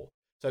before.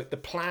 So the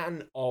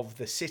plan of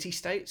the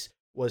city-states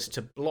was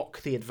to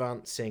block the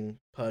advancing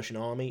Persian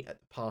army at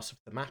the pass of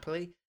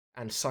Thermopylae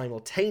and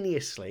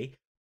simultaneously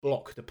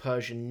block the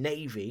Persian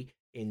navy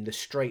in the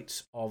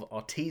Straits of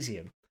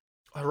Artesium.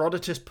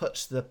 Herodotus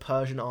puts the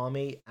Persian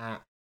army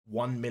at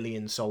 1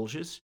 million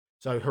soldiers.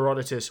 So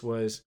Herodotus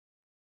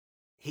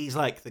he's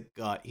like the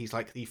guy, he's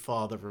like the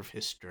father of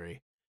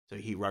history. So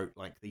he wrote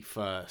like the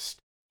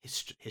first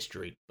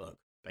history book,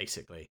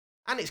 basically.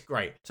 And it's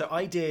great. So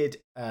I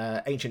did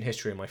ancient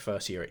history in my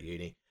first year at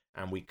uni,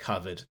 and we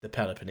covered the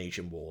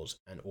Peloponnesian Wars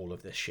and all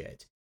of this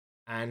shit.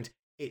 And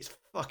it's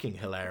fucking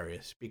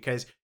hilarious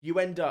because you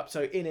end up,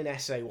 so in an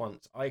essay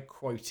once, I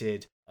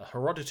quoted a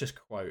Herodotus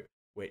quote,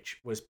 which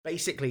was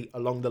basically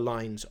along the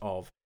lines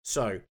of,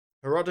 so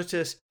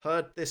Herodotus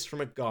heard this from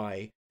a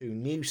guy who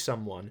knew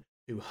someone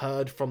who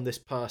heard from this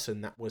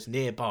person that was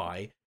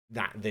nearby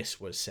that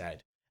this was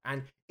said.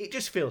 And it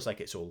just feels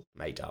like it's all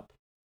made up.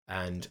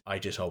 And I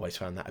just always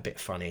found that a bit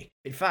funny.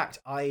 In fact,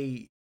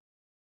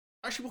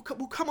 we'll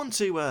come on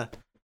to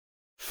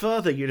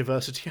further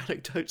university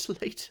anecdotes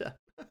later.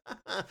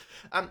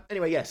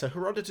 Anyway, yeah, so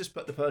Herodotus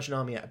put the Persian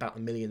army at about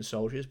 1 million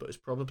soldiers, but it was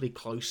probably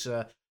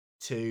closer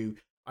to,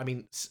 I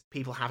mean,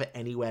 people have it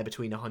anywhere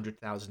between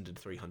 100,000 and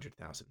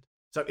 300,000.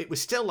 So it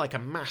was still like a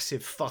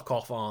massive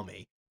fuck-off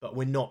army, but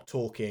we're not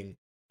talking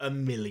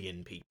 1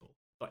 million people.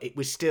 But it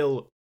was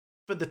still,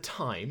 for the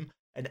time,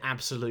 an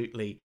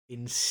absolutely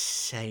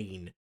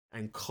insane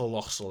and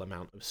colossal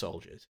amount of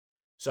soldiers.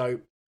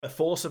 So a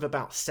force of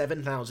about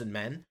 7,000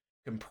 men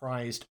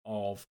comprised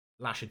of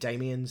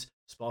Lacedaemonians,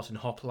 Spartan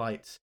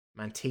hoplites,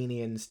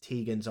 Mantineans,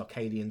 Tegans,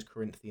 Arcadians,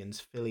 Corinthians,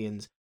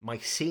 Philians,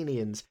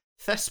 Mycenaeans,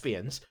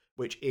 Thespians,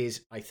 which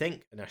is, I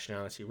think, a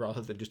nationality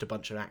rather than just a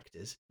bunch of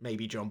actors,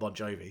 maybe John Bon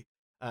Jovi,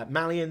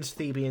 Malians,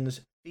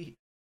 Thebians,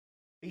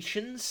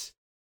 Phaeacians,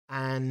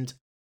 and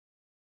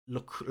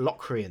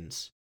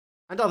Locrians,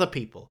 and other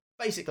people.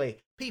 Basically,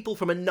 people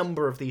from a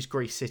number of these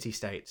Greece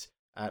city-states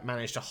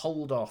managed to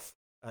hold off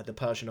the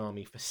Persian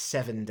army for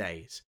 7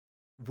 days,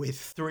 with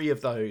 3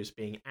 of those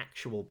being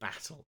actual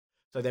battle.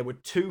 So there were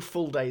 2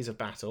 full days of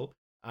battle.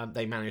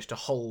 They managed to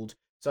hold.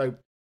 So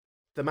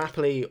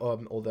Thermopylae, or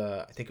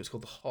I think it was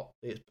called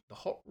the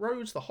Hot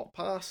Roads, the Hot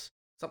Pass,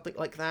 something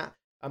like that.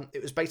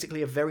 It was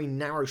basically a very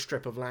narrow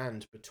strip of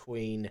land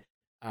between.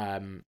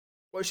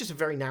 It's just a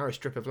very narrow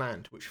strip of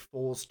land which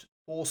forced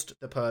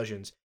the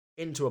Persians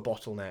into a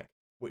bottleneck,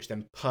 which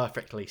then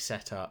perfectly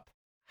set up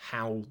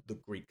how the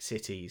Greek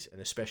cities,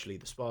 and especially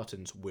the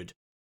Spartans, would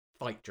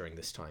fight during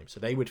this time. So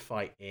they would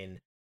fight in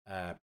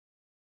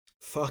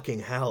fucking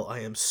hell, I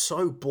am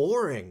so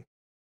boring.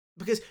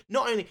 Because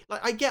not only,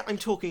 like, I get I'm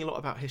talking a lot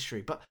about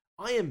history, but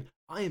I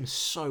am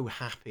so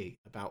happy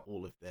about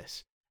all of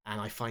this,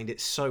 and I find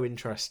it so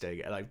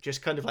interesting, and I've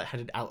just kind of like had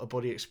an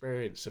out-of-body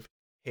experience of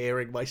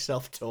hearing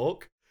myself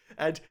talk.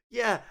 And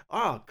yeah,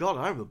 oh god,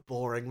 I'm a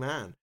boring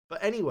man.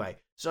 But anyway,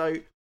 so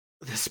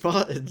the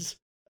Spartans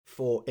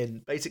fought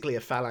in basically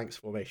a phalanx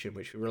formation,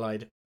 which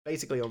relied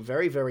basically on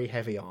very, very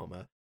heavy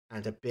armor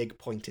and a big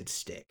pointed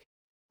stick.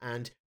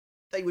 And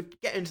they would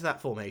get into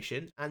that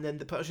formation, and then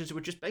the Persians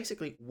would just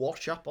basically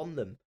wash up on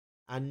them,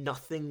 and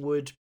nothing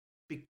would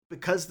be,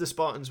 because the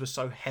Spartans were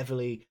so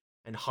heavily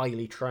and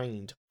highly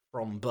trained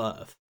from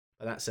birth.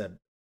 But that's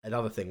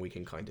another thing we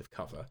can kind of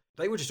cover.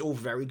 They were just all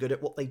very good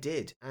at what they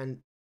did, and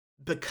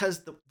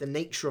because the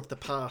nature of the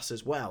pass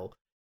as well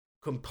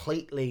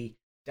completely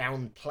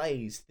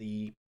downplays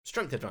the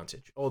strength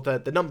advantage, or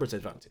the numbers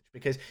advantage,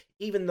 because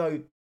even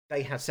though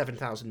they had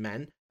 7,000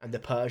 men and the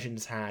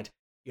Persians had,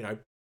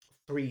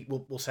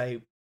 we'll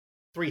say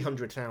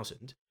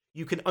 300,000,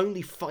 you can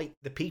only fight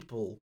the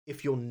people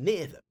if you're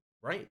near them,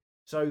 right?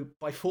 So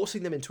by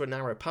forcing them into a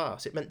narrow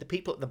pass, it meant the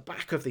people at the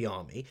back of the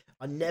army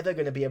are never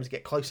going to be able to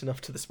get close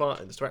enough to the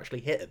Spartans to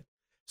actually hit them.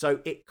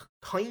 So it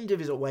kind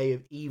of is a way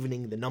of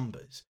evening the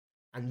numbers.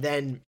 And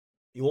then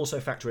you also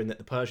factor in that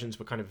the Persians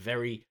were kind of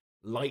very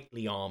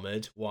lightly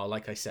armored, while,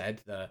 like I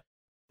said,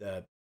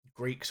 the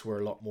Greeks were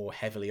a lot more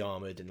heavily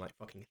armored and like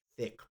fucking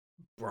thick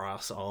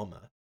brass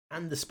armor.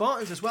 And the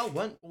Spartans as well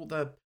weren't, all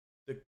the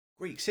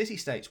Greek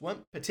city-states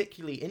weren't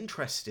particularly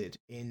interested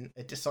in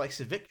a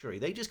decisive victory.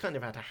 They just kind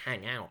of had to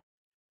hang out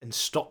and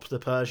stop the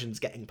Persians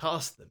getting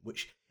past them,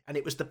 and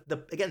it was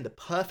the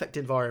perfect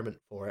environment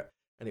for it,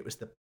 and it was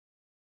the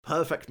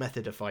perfect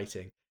method of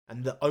fighting.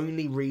 And the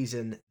only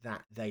reason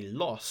that they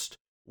lost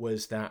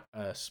was that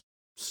a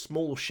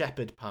small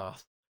shepherd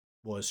path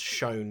was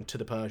shown to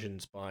the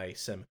Persians by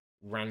some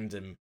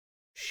random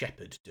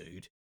shepherd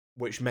dude,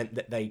 which meant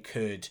that they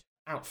could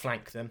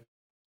outflank them.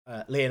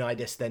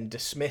 Leonidas then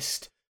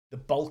dismissed the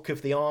bulk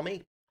of the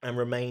army and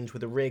remained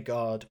with a rear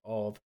guard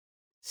of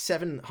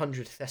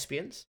 700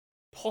 Thespians,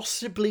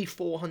 possibly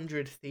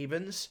 400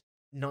 Thebans,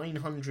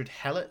 900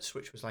 Helots,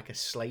 which was like a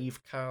slave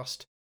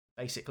caste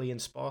basically in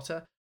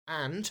Sparta,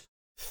 and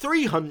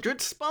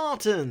 300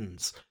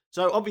 Spartans.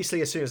 So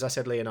obviously, as soon as I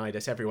said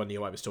Leonidas, everyone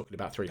knew I was talking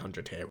about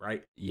 300 here,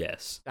 right?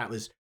 Yes. That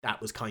was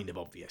kind of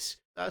obvious.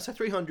 So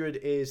 300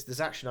 is the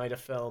Zack Snyder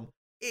film.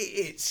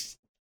 It's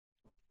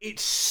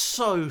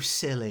so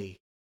silly,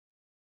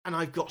 and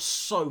I've got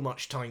so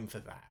much time for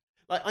that.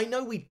 Like, I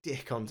know we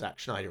dick on Zack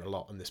Snyder a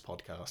lot on this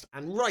podcast,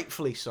 and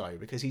rightfully so,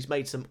 because he's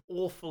made some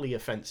awfully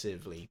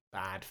offensively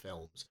bad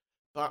films.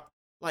 But,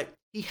 like,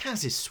 he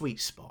has his sweet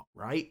spot,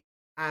 right?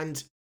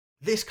 And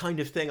this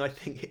kind of thing, I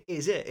think,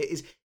 is it.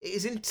 It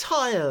is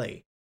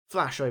entirely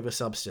flash over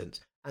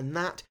substance, and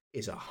that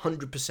is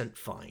 100%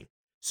 fine.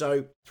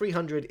 So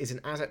 300 is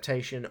an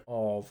adaptation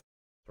of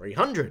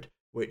 300,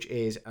 which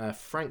is a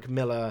Frank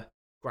Miller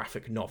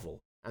graphic novel.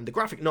 And the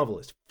graphic novel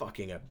is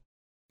fucking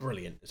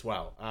brilliant as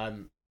well.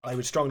 I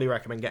would strongly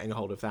recommend getting a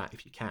hold of that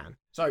if you can.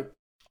 So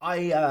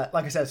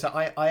like I said, so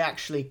I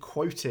actually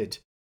quoted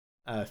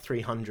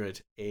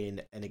 300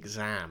 in an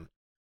exam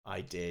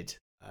I did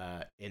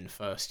in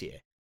first year,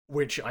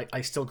 which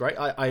I still great.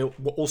 I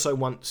also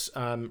once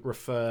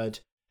referred,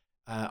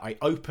 I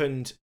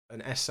opened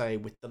an essay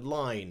with the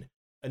line,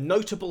 "A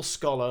notable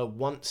scholar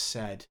once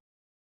said,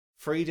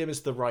 freedom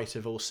is the right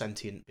of all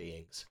sentient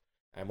beings."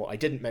 And what I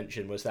didn't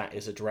mention was that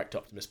is a direct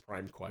Optimus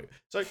Prime quote.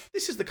 So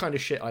this is the kind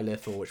of shit I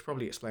live for, which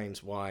probably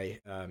explains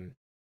why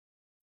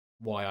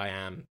I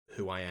am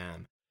who I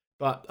am.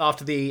 But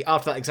after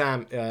that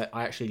exam,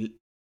 I actually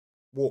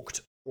walked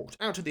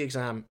out of the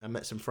exam and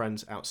met some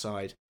friends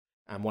outside,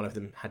 and one of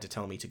them had to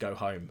tell me to go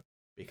home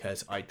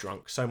because I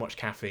drank so much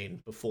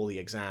caffeine before the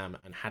exam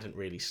and hadn't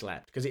really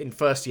slept. Because in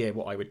first year,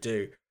 what I would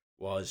do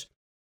was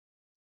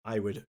I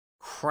would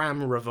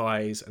cram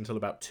revise until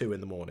about 2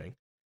 in the morning,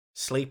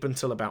 sleep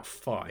until about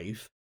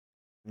 5,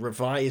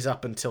 revise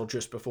up until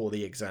just before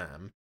the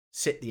exam,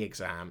 sit the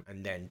exam,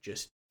 and then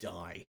just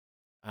die.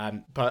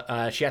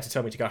 But she had to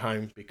tell me to go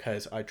home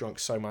because I drank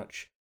so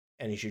much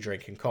energy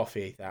drink and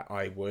coffee that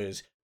I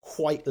was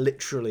quite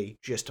literally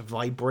just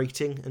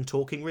vibrating and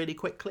talking really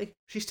quickly.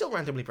 She still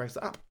randomly brings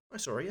that up. I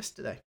saw her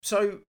yesterday.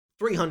 So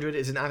 300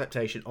 is an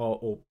adaptation,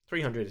 or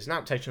 300 is an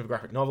adaptation of a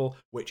graphic novel,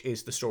 which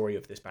is the story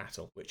of this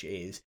battle, which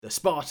is the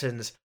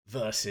Spartans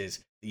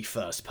versus the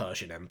First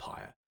Persian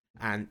Empire.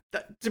 And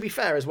to be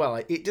fair as well,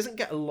 it doesn't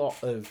get a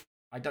lot of...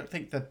 I don't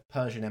think the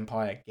Persian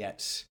Empire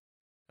gets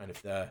kind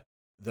of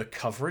the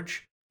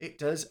coverage it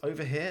does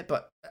over here,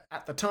 but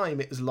at the time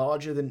it was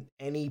larger than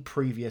any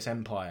previous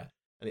empire,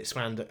 and it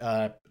spanned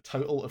a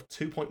total of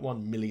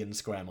 2.1 million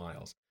square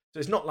miles. So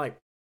it's not like...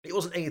 It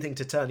wasn't anything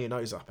to turn your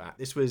nose up at.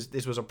 This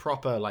was a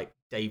proper, like,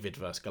 David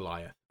versus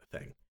Goliath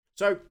thing.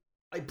 So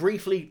I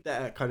briefly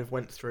kind of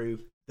went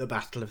through the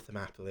Battle of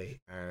Thermopylae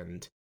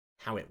and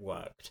how it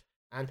worked.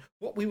 And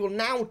what we will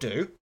now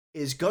do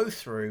is go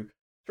through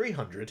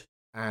 300,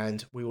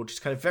 and we will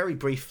just kind of very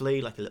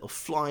briefly, like a little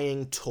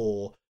flying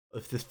tour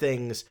of the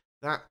things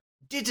that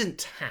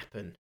didn't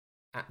happen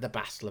at the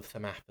Battle of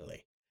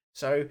Thermopylae.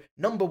 So,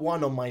 number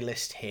 1 on my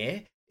list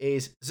here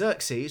is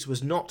Xerxes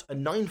was not a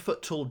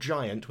 9-foot-tall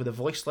giant with a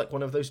voice like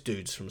one of those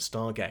dudes from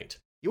Stargate.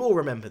 You all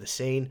remember the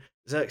scene.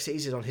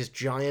 Xerxes is on his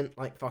giant,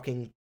 like,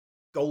 fucking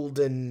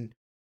golden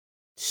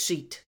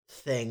seat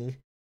thing.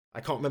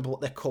 I can't remember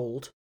what they're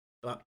called,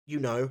 but you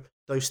know,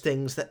 those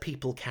things that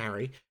people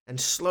carry, and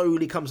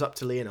slowly comes up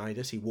to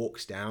Leonidas. He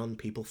walks down,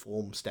 people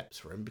form steps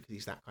for him because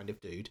he's that kind of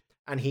dude,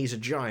 and he's a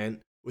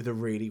giant with a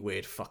really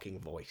weird fucking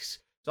voice.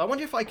 So I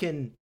wonder if I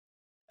can,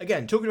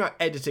 again, talking about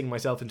editing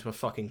myself into a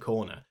fucking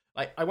corner,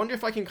 I wonder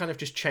if I can kind of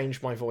just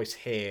change my voice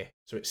here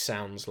so it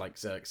sounds like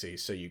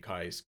Xerxes, so you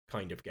guys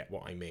kind of get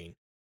what I mean.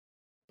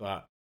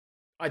 But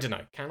I don't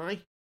know, can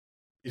I?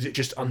 Is it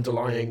just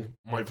underlying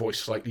my voice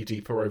slightly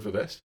deeper over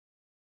this?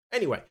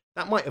 Anyway,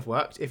 that might have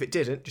worked. If it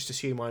didn't, just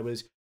assume I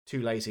was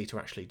too lazy to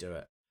actually do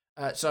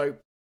it. So,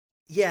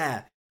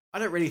 yeah, I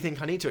don't really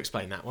think I need to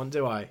explain that one,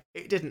 do I?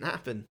 It didn't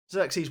happen.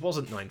 Xerxes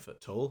wasn't 9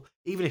 foot tall.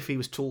 Even if he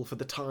was tall for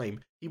the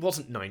time, he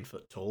wasn't 9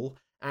 foot tall,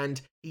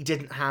 and he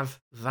didn't have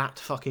that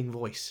fucking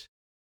voice.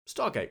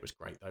 Stargate was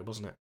great, though,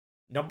 wasn't it?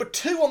 Number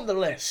 2 on the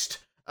list.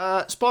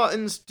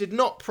 Spartans did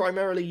not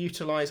primarily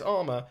utilise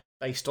armour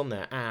based on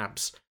their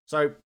abs.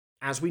 So,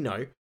 as we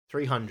know,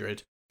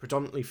 300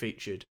 predominantly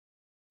featured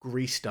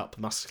greased up,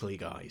 muscly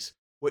guys.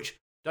 Which,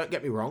 don't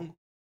get me wrong,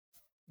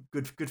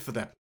 good for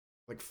them.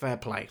 Like, fair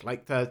play.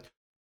 Like, the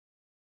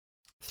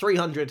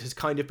 300 has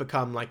kind of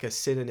become like a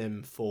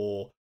synonym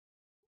for...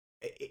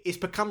 It's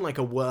become like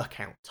a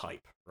workout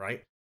type,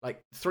 right?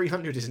 Like,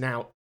 300 is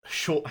now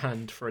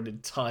shorthand for an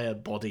entire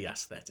body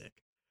aesthetic.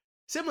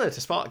 Similar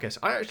to Spartacus,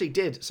 I actually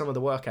did some of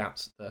the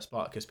workouts the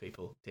Spartacus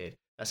people did.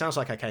 That sounds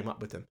like I came up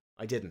with them.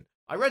 I didn't.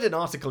 I read an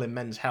article in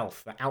Men's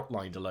Health that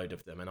outlined a load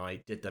of them, and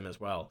I did them as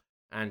well.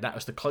 And that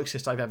was the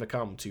closest I've ever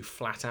come to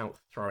flat out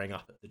throwing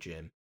up at the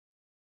gym.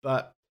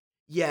 But,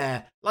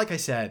 yeah, like I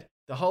said,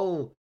 the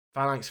whole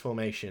phalanx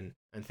formation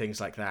and things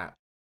like that,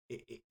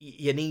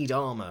 you need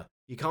armour.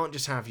 You can't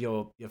just have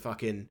your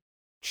fucking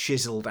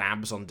chiseled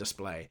abs on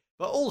display.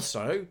 But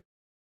also,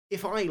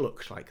 if I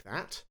looked like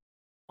that,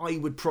 I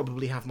would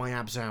probably have my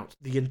abs out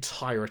the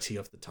entirety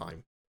of the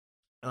time.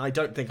 And I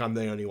don't think I'm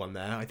the only one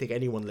there. I think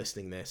anyone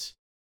listening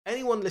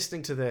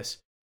to this,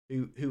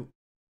 who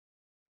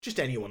just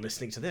anyone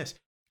listening to this,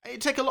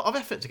 it'd take a lot of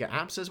effort to get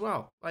abs as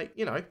well. Like,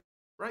 you know,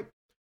 right?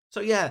 So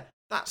yeah,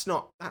 that's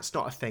not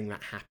a thing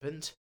that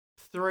happened.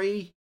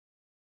 3,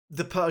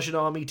 the Persian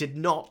army did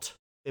not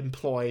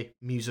employ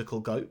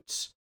musical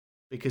goats,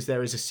 because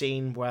there is a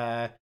scene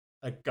where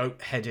a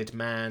goat-headed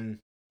man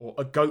or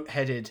a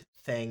goat-headed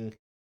thing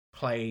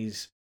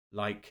plays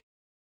like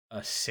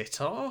a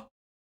sitar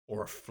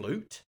or a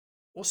flute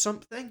or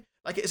something.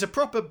 Like, it's a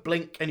proper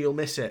blink and you'll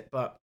miss it,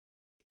 but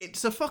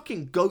it's a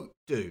fucking goat,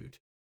 dude.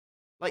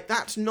 Like,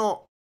 that's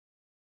not...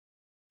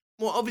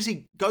 Well,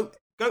 obviously,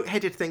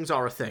 goat-headed things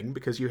are a thing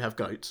because you have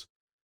goats,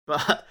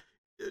 but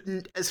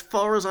as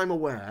far as I'm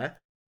aware,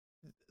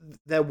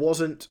 there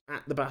wasn't,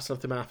 at the Battle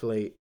of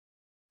Thermopylae,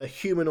 a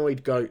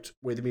humanoid goat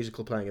with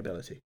musical playing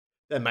ability.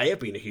 There may have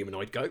been a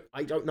humanoid goat.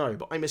 I don't know.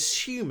 But I'm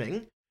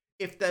assuming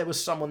if there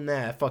was someone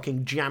there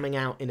fucking jamming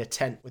out in a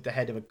tent with the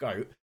head of a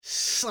goat,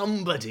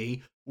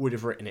 somebody would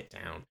have written it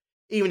down.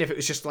 Even if it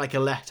was just like a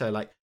letter,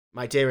 like,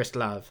 my dearest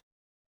love,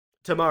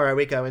 tomorrow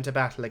we go into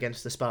battle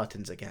against the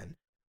Spartans again.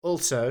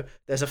 Also,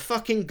 there's a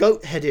fucking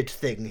goat-headed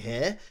thing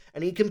here,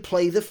 and he can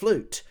play the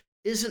flute.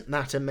 Isn't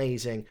that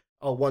amazing?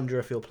 I'll wonder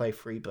if he'll play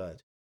Freebird.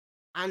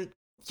 And,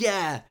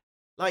 yeah,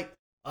 like,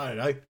 I don't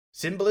know,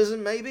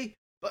 symbolism maybe?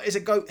 But it's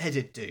a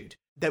goat-headed dude.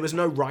 There was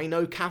no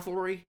rhino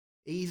cavalry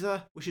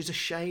either, which is a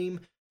shame.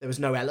 There was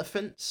no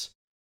elephants.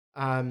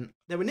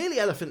 There were nearly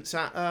elephants in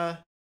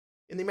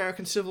the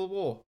American Civil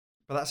War,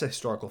 but that's a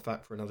historical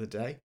fact for another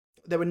day.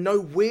 There were no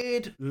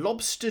weird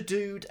lobster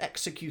dude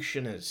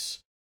executioners.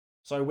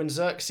 So when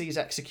Xerxes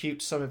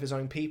executes some of his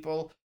own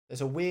people,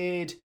 there's a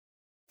weird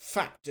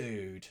fat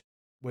dude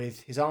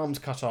with his arms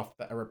cut off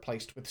that are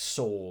replaced with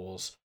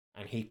saws,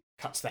 and he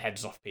cuts the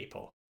heads off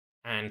people.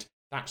 And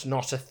that's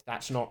not a thing.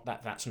 That's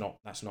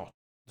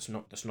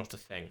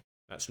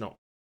not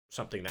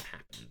something that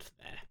happened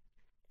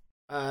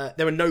there.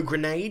 There were no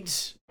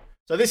grenades.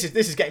 So this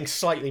is getting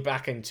slightly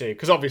back into,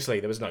 because obviously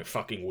there was no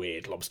fucking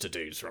weird lobster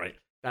dudes, right?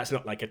 That's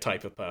not like a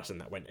type of person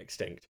that went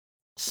extinct.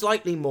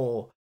 Slightly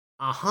more,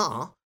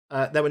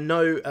 there were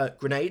no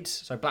grenades,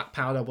 so black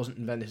powder wasn't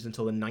invented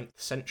until the 9th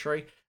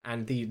century,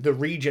 and the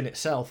region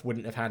itself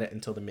wouldn't have had it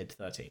until the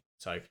mid-13th.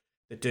 So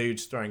the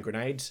dudes throwing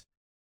grenades,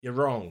 you're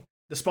wrong.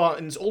 The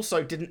Spartans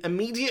also didn't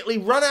immediately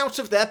run out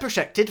of their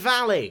protected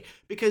valley,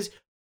 because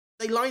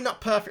they line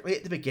up perfectly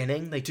at the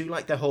beginning. They do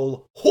like their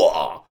whole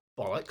 "Hwah!"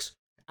 bollocks,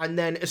 and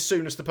then as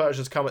soon as the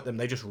Persians come at them,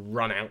 they just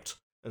run out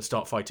and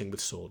start fighting with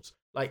swords.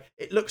 Like,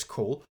 it looks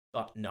cool,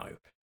 but no.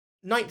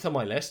 9th on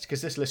my list,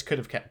 because this list could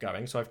have kept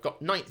going, so I've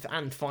got 9th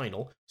and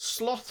final.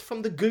 Sloth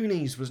from the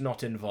Goonies was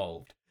not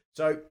involved.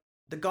 So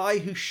the guy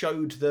who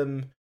showed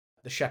them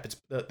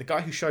the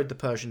guy who showed the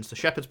Persians the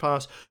Shepherd's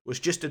Pass was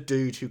just a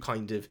dude who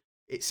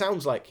it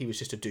sounds like he was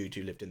just a dude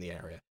who lived in the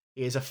area.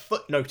 He is a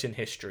footnote in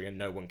history and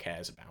no one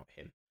cares about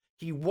him.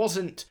 He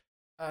wasn't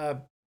a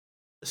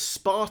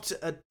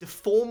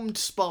deformed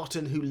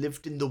Spartan who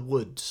lived in the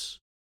woods,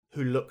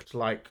 who looked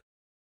like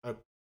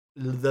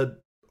the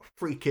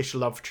freakish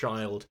love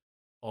child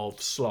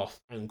of Sloth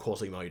and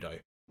Quasimodo.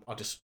 I'll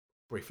just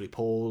briefly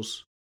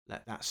pause,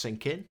 let that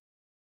sink in.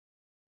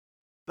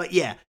 But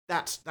yeah,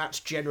 that's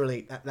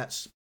generally,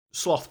 that's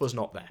Sloth was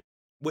not there,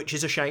 which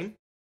is a shame,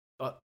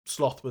 but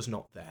Sloth was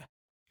not there.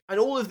 And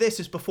all of this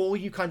is before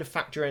you kind of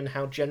factor in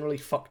how generally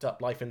fucked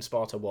up life in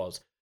Sparta was.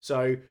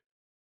 So,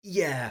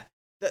 yeah,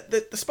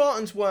 the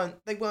Spartans I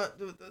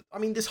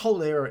mean, this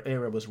whole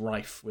era was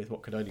rife with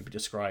what could only be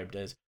described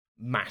as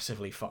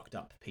massively fucked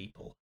up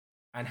people.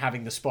 And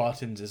having the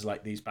Spartans as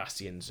like these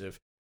bastions of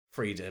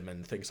freedom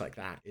and things like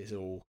that is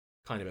all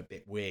kind of a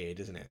bit weird,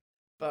 isn't it?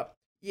 But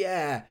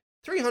yeah,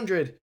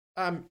 300,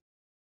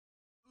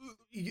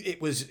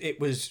 it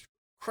was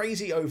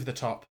crazy over the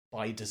top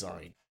by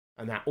design.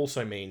 And that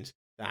also means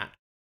that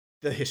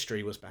the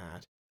history was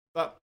bad.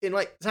 But in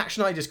like Zack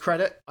Snyder's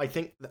credit, I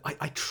think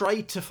I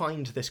tried to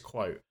find this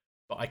quote,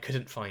 but I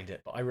couldn't find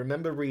it. But I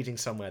remember reading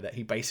somewhere that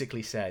he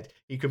basically said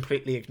he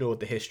completely ignored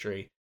the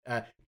history.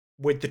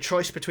 With the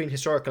choice between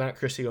historical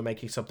accuracy or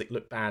making something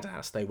look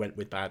badass, they went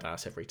with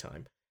badass every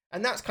time.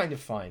 And that's kind of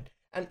fine.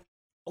 And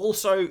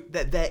also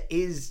that there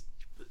is...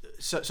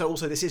 So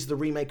also this is the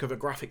remake of a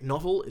graphic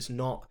novel. It's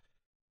not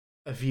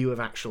a view of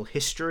actual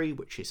history,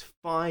 which is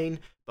fine.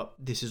 But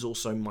this is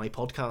also my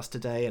podcast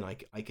today, and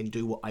I can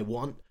do what I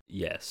want.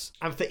 Yes.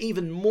 And for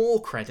even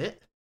more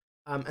credit,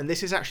 and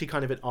this is actually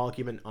kind of an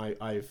argument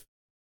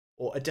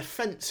or a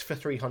defense for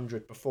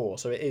 300 before.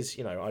 So it is,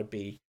 I'd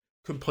be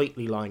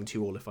completely lying to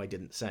you all if I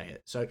didn't say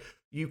it. So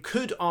you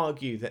could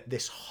argue that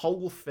this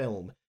whole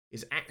film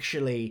is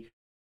actually,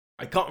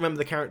 I can't remember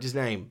the character's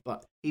name,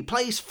 but he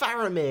plays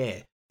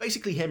Faramir.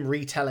 Basically him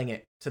retelling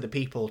it to the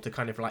people to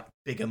kind of like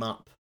big him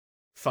up,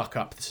 fuck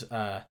up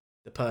the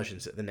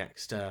Persians at the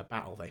next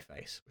battle they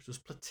face, which was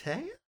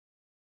Plataea?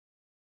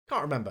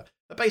 Can't remember.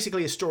 But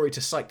basically a story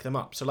to psych them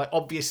up. So like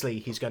obviously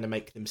he's going to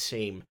make them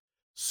seem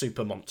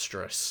super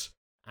monstrous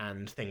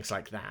and things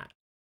like that.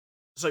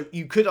 So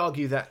you could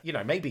argue that,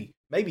 maybe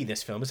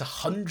this film is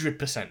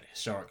 100%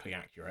 historically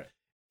accurate.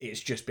 It's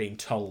just being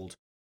told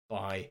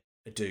by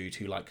a dude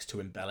who likes to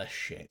embellish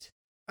shit.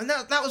 And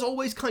that was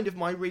always kind of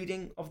my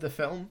reading of the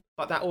film,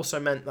 but that also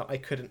meant that I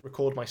couldn't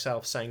record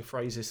myself saying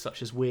phrases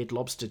such as weird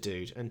lobster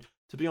dude, and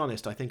to be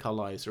honest, I think our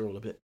lives are all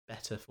a bit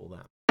better for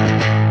that.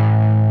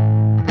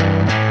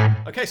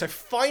 Okay, so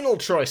final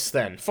choice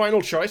then.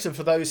 Final choice, and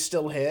for those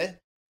still here,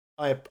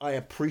 I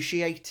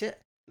appreciate it.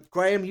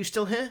 Graham, you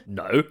still here?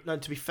 No. No,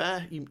 to be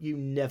fair, you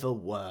never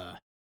were.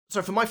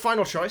 So for my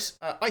final choice,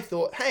 I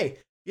thought, hey,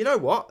 you know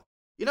what?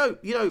 You know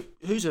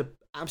who's an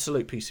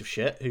absolute piece of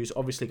shit, who's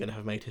obviously going to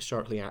have made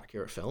historically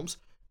accurate films?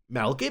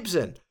 Mel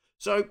Gibson.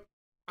 So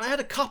I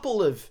had a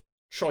couple of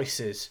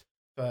choices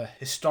for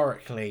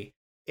historically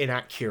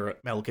inaccurate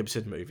Mel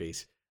Gibson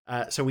movies.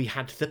 So we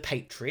had The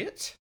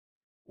Patriot,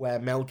 where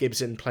Mel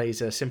Gibson plays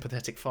a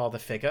sympathetic father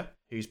figure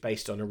who's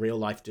based on a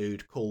real-life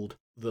dude called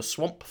the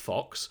swamp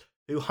fox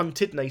who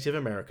hunted Native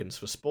Americans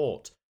for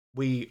sport.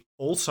 We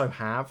also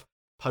have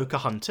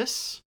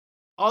Pocahontas.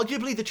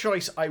 Arguably the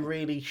choice I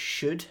really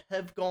should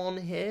have gone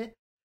here,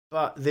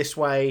 but this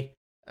way,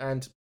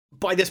 and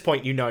by this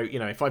point, you know,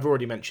 if I've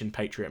already mentioned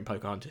Patriot and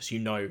Pocahontas, you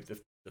know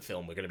the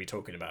film we're going to be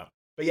talking about.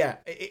 But yeah,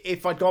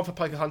 if I'd gone for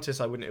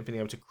Pocahontas, I wouldn't have been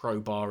able to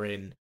crowbar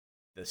in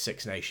the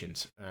Six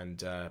Nations, and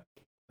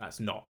that's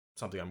not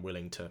something I'm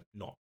willing to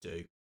not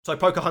do. So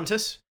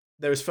Pocahontas,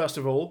 there is first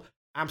of all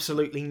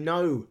absolutely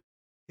no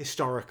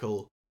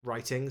historical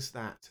writings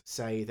that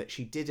say that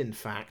she did in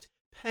fact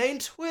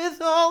paint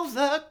with all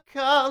the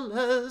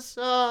colours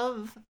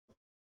of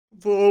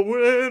the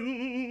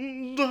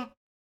wind.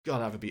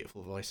 God, I have a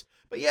beautiful voice.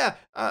 But yeah,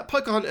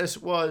 Pocahontas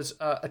was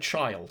a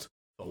child,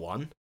 for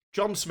one.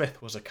 John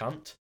Smith was a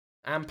cunt,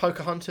 and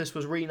Pocahontas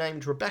was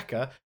renamed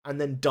Rebecca and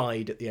then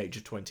died at the age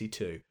of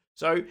 22.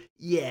 So,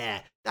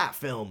 yeah, that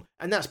film,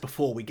 and that's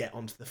before we get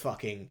onto the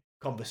fucking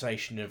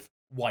conversation of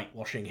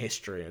whitewashing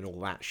history and all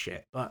that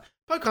shit. But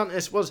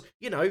Pocahontas was,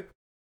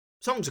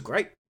 songs are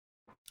great.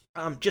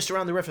 Just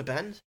Around the River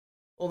Bend,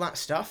 all that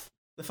stuff.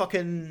 The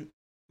fucking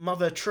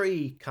mother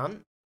tree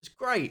cunt is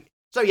great.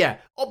 So yeah,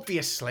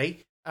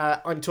 obviously,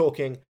 I'm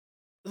talking,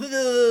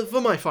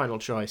 for my final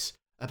choice,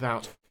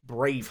 about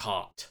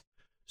Braveheart.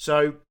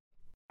 So,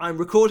 I'm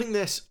recording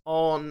this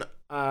on,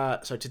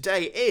 so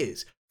today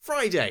is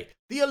Friday,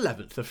 the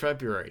 11th of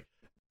February.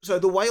 So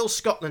the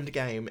Wales-Scotland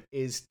game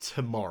is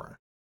tomorrow.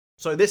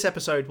 So this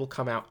episode will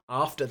come out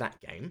after that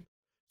game.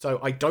 So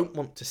I don't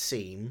want to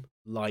seem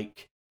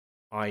like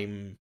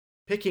I'm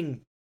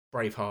picking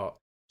Braveheart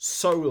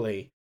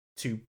solely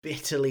to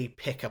bitterly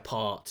pick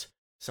apart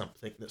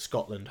something that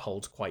Scotland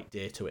holds quite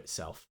dear to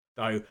itself.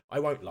 Though, I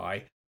won't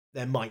lie,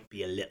 there might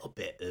be a little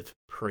bit of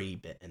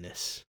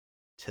pre-bitterness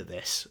to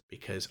this,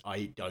 because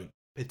I don't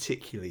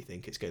particularly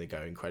think it's going to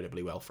go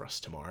incredibly well for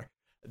us tomorrow.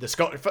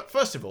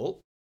 First of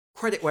all,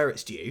 credit where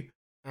it's due,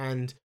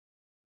 and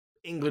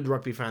England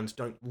rugby fans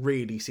don't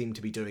really seem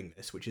to be doing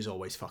this, which is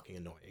always fucking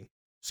annoying.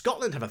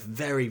 Scotland have a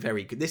very,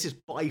 very good... This is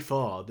by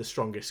far the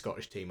strongest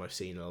Scottish team I've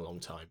seen in a long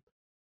time.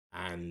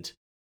 And,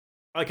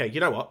 okay, you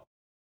know what?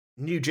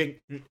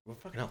 Well,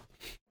 fucking hell.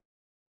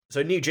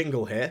 So, new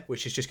jingle here,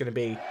 which is just going to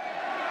be...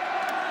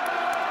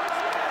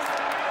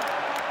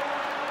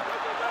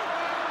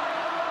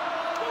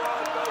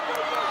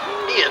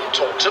 Ian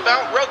talks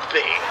about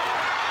rugby.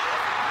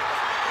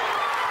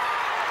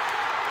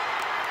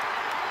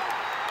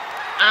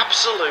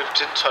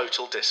 Absolute and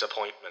total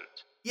disappointment.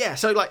 Yeah,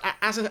 so like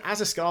as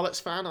a Scarlets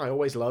fan, I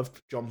always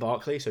loved John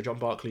Barclay. So John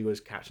Barclay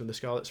was captain of the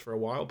Scarlets for a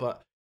while,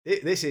 but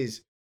this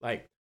is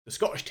like the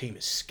Scottish team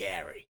is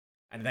scary,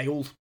 and they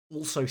all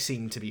also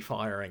seem to be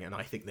firing, and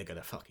I think they're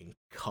gonna fucking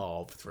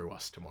carve through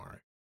us tomorrow.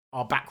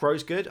 Our back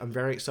row's good. I'm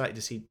very excited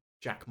to see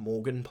Jack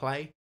Morgan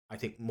play. I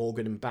think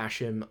Morgan and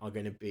Basham are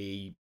going to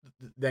be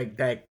they're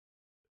going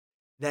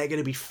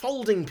to be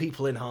folding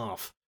people in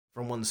half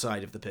from one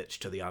side of the pitch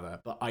to the other,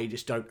 but I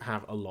just don't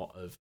have a lot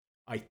of...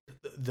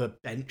 The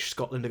bench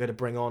Scotland are going to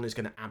bring on is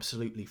going to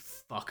absolutely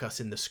fuck us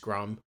in the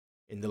scrum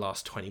in the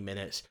last 20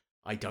 minutes.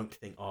 I don't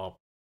think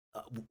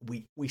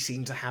we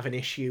seem to have an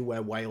issue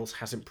where Wales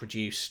hasn't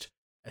produced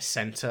a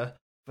centre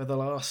for the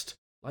last,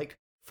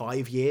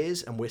 5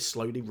 years, and we're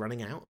slowly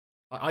running out.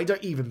 I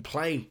don't even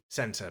play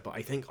centre, but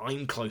I think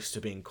I'm close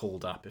to being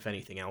called up if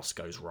anything else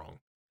goes wrong.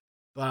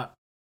 But,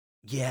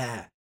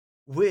 yeah,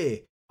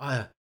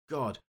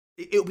 God...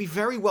 It'll be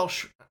very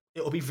Welsh.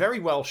 It'll be very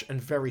Welsh and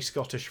very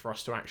Scottish for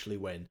us to actually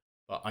win,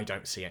 but I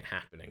don't see it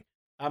happening.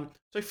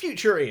 So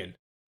future Ian,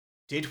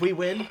 did we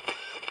win?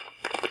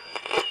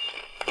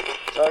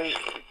 So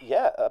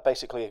yeah,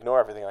 basically ignore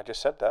everything I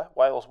just said there.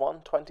 Wales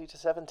won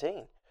 20-17.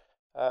 It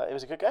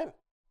was a good game.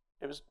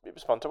 It was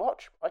fun to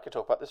watch. I could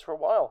talk about this for a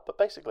while, but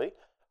basically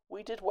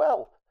we did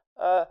well.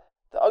 The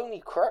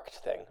only correct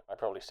thing I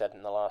probably said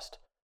in the last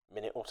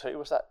minute or two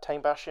was that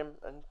Tame Basham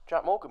and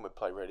Jack Morgan would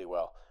play really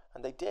well,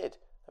 and they did.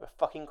 They were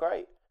fucking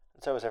great,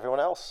 and so was everyone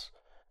else.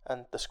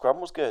 And the scrum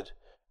was good,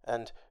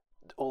 and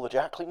all the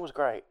jackling was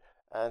great,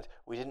 and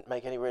we didn't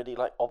make any really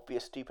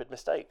obvious stupid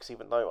mistakes,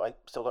 even though I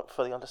still don't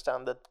fully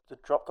understand the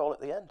drop goal at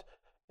the end.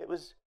 It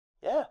was,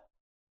 yeah,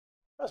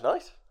 that was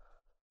nice.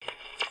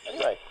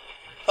 Anyway,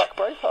 fuck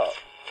Braveheart.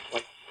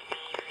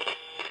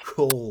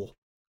 Cool.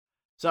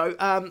 So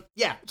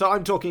so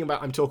I'm talking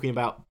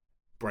about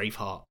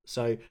Braveheart.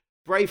 So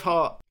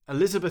Braveheart,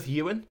 Elizabeth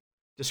Ewan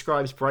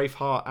describes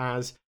Braveheart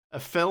as a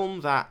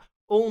film that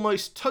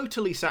almost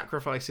totally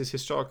sacrifices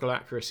historical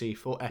accuracy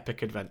for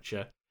epic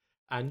adventure.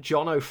 And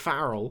John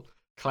O'Farrell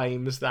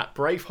claims that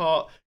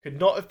Braveheart could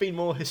not have been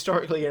more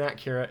historically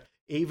inaccurate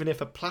even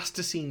if a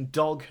plasticine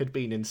dog had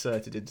been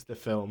inserted into the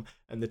film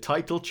and the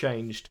title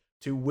changed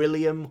to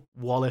William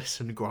Wallace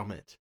and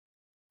Gromit.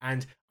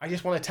 And I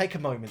just want to take a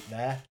moment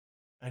there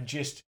and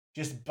just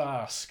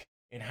bask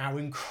in how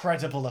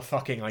incredible a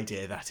fucking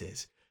idea that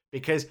is.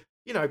 Because,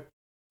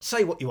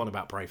 say what you want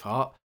about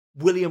Braveheart,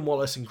 William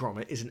Wallace and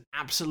Gromit is an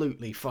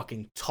absolutely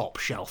fucking top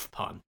shelf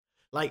pun.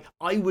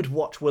 I would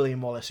watch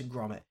William Wallace and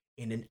Gromit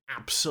in an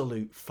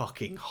absolute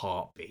fucking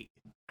heartbeat.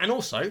 And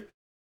also,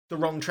 the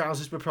wrong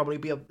trousers would probably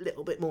be a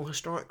little bit more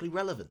historically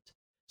relevant.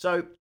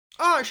 So,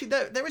 actually,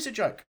 there is a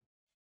joke.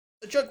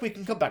 A joke we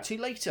can come back to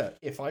later,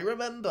 if I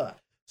remember.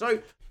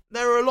 So,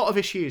 there are a lot of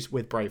issues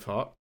with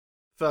Braveheart.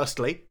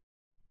 Firstly,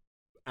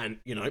 and,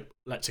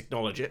 let's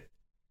acknowledge it,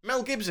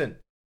 Mel Gibson.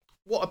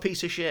 What a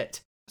piece of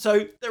shit.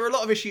 So, there are a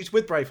lot of issues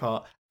with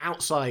Braveheart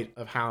outside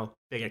of how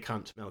big a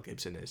cunt Mel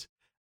Gibson is.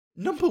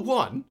 Number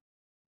one,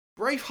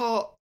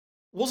 Braveheart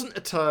wasn't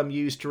a term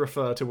used to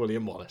refer to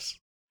William Wallace.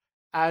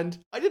 And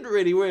I didn't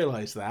really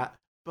realise that,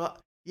 but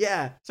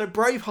yeah, so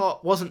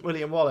Braveheart wasn't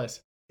William Wallace,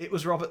 it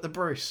was Robert the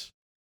Bruce.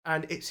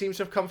 And it seems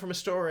to have come from a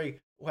story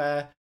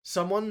where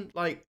someone,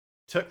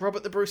 took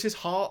Robert the Bruce's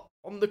heart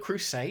on the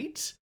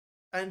Crusades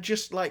and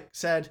just,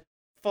 said,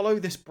 follow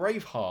this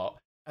Braveheart,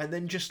 and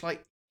then just,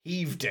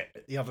 heaved it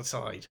at the other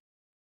side.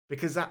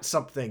 Because that's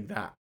something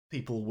that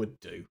people would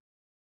do.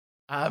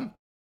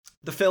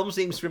 The film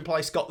seems to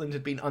imply Scotland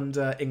had been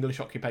under English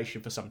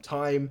occupation for some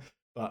time,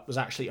 but was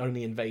actually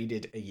only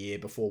invaded a year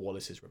before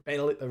Wallace's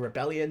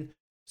rebellion.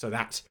 So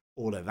that's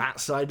all of that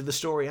side of the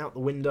story out the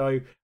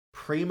window.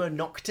 Prima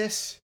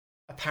noctis.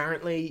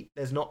 Apparently,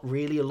 there's not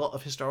really a lot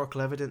of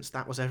historical evidence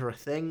that was ever a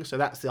thing. So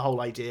that's the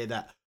whole idea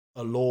that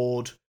a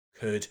lord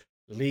could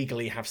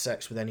legally have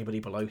sex with anybody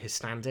below his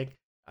standing,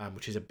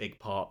 which is a big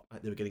part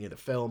at the beginning of the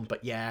film.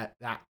 But yeah,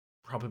 that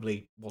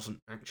probably wasn't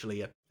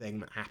actually a thing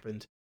that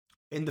happened.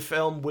 In the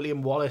film,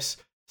 William Wallace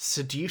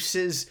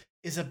seduces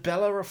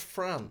Isabella of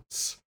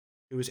France,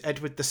 who was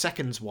Edward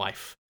II's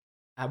wife.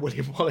 And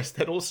William Wallace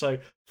then also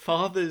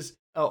fathers,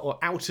 or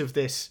out of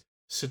this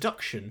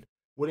seduction,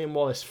 William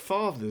Wallace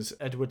fathers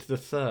Edward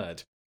III.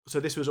 So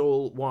this was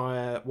all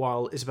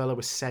while Isabella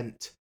was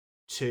sent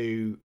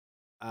to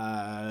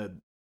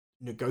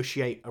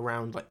negotiate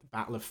around the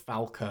Battle of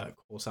Falkirk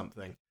or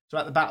something. So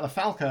at the Battle of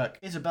Falkirk,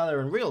 Isabella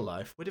in real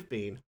life would have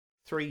been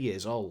 3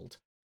 years old.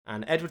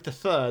 And Edward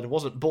III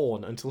wasn't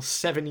born until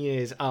 7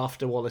 years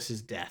after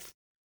Wallace's death.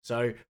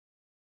 So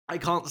I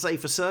can't say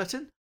for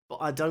certain, but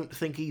I don't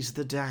think he's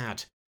the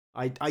dad.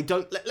 Let's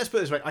put it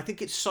this way, I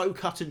think it's so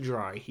cut and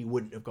dry he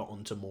wouldn't have got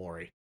onto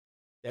Maury.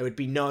 There'd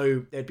be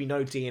no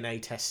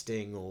DNA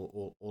testing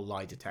or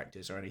lie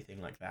detectors or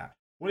anything like that.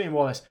 William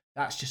Wallace,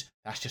 that's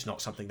just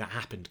not something that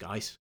happened,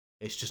 guys.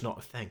 It's just not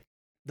a thing.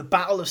 The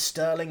Battle of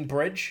Stirling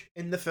Bridge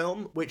in the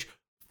film, which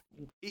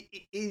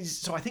is,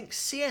 so I think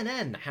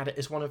CNN had it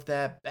as one of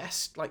their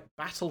best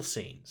battle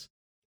scenes,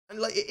 and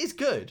it is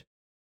good,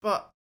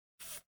 but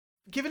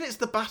given it's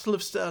the Battle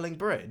of Stirling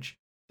Bridge,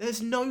 there's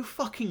no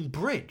fucking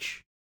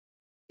bridge.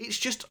 It's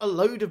just a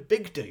load of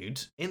big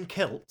dudes in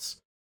kilts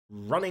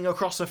running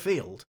across a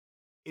field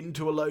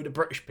into a load of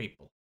British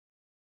people,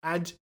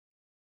 and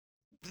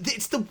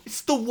it's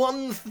the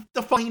one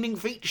defining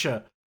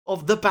feature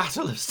of the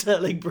Battle of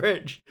Stirling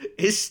Bridge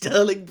is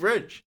Stirling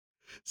Bridge.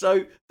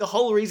 So the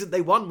whole reason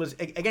they won was,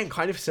 again,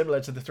 kind of similar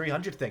to the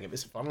 300 thing. It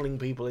was funneling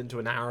people into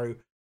a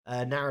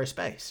narrow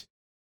space.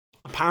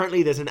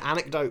 Apparently, there's an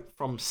anecdote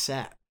from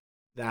set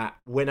that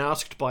when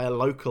asked by a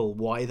local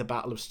why the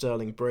Battle of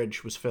Stirling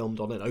Bridge was filmed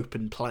on an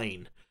open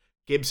plain,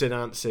 Gibson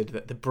answered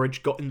that the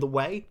bridge got in the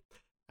way,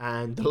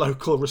 and the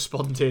local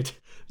responded,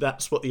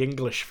 that's what the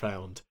English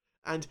found.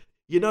 And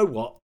you know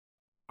what?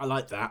 I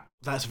like that.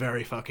 That's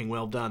very fucking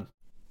well done.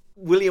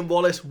 William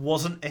Wallace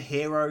wasn't a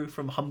hero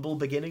from humble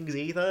beginnings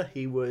either.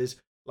 He was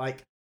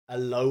a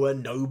lower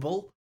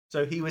noble,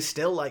 so he was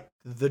still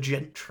the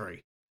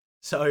gentry.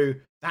 So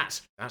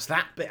that's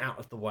that bit out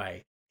of the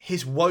way.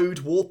 His woad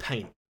war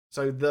paint.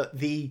 So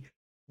the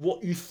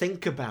what you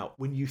think about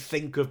when you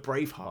think of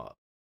Braveheart,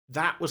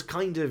 that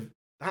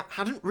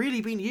hadn't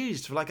really been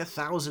used for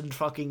 1,000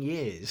 fucking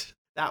years.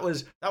 That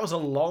was a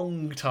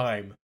long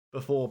time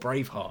before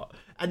Braveheart.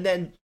 And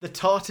then the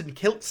tartan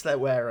kilts they're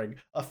wearing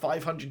are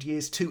 500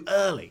 years too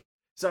early.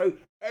 So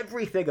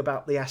everything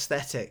about the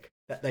aesthetic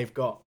that they've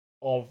got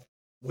of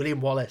William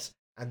Wallace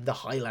and the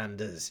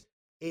Highlanders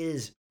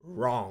is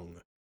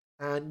wrong.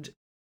 And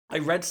I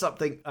read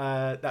something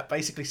that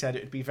basically said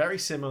it would be very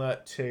similar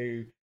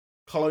to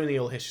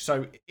colonial history.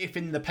 So if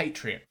in The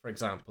Patriot, for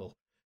example,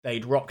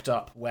 they'd rocked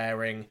up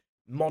wearing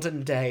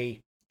modern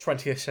day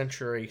 20th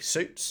century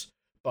suits,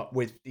 but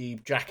with the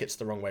jackets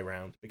the wrong way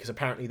round, because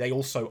apparently they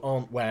also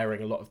aren't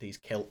wearing a lot of these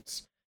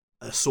kilts,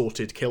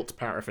 assorted kilt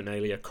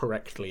paraphernalia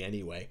correctly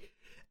anyway.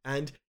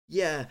 And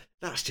yeah,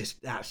 that's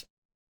just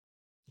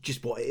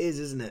what it is,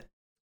 isn't it?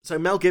 So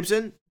Mel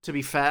Gibson, to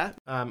be fair,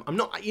 I'm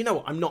not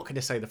going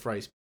to say the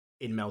phrase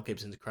in Mel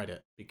Gibson's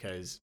credit,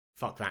 because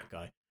fuck that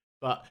guy.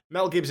 But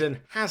Mel Gibson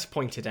has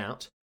pointed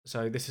out,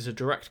 so this is a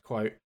direct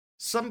quote,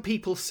 "Some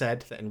people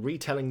said that in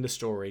retelling the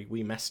story,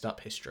 we messed up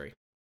history.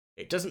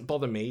 It doesn't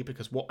bother me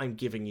because what I'm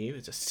giving you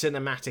is a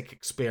cinematic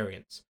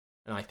experience,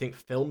 and I think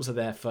films are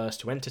there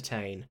first to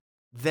entertain,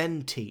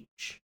 then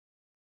teach,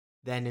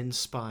 then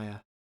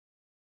inspire."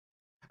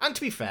 And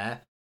to be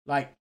fair,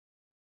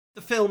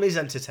 the film is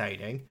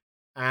entertaining,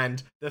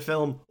 and the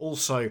film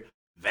also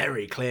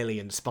very clearly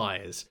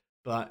inspires,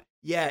 but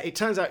yeah, it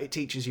turns out it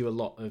teaches you a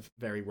lot of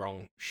very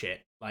wrong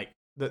shit.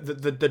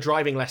 The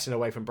driving lesson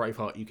away from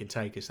Braveheart you can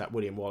take is that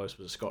William Wallace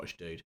was a Scottish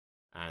dude,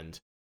 and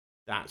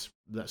that's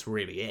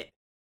really it.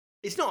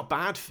 It's not a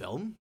bad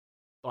film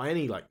by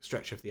any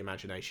stretch of the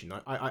imagination.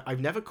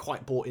 I've never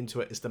quite bought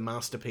into it as the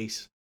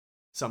masterpiece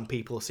some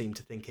people seem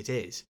to think it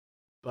is,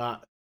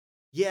 but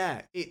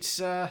yeah, it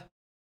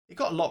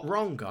got a lot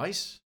wrong,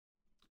 guys.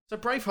 So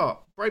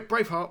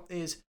Braveheart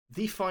is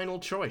the final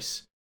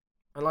choice,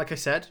 and like I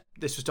said,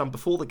 this was done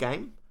before the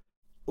game.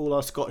 All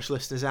our Scottish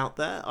listeners out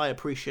there, I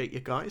appreciate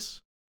you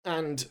guys.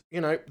 And,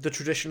 the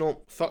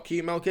traditional fuck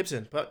you, Mel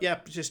Gibson. But yeah,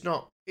 it's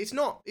not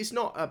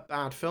a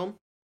bad film.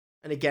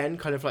 And again,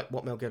 kind of like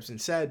what Mel Gibson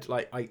said,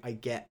 I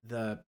get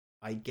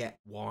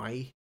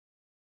why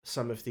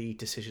some of the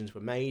decisions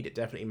were made. It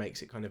definitely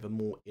makes it kind of a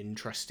more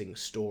interesting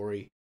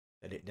story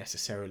than it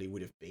necessarily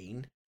would have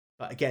been.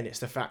 But again, it's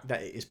the fact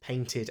that it is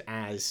painted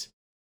as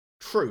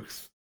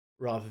truth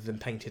rather than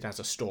painted as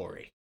a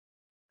story.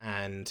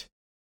 And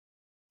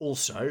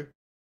also,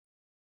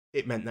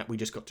 it meant that we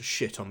just got to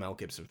shit on Mel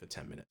Gibson for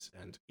 10 minutes.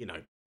 And,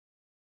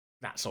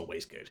 that's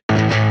always good.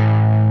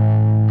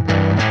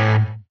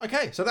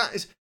 Okay, so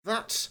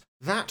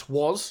that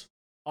was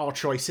our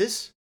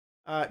choices.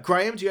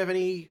 Graham, do you have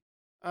any...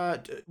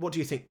 what do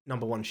you think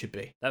number one should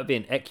be? That would be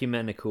an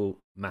ecumenical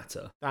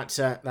matter. That's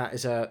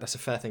a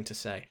fair thing to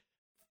say.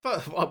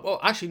 But, well,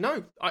 actually,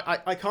 no.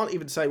 I can't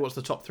even say what's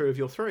the top three of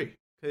your three.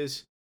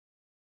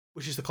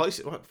 Which is the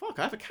closest... Well, fuck,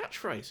 I have a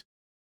catchphrase.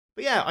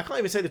 But yeah, I can't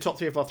even say the top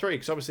three of our three,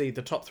 because obviously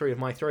the top three of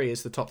my three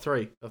is the top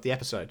three of the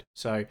episode.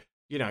 So,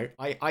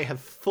 I have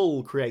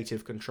full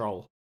creative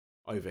control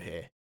over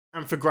here.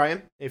 And for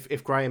Graham,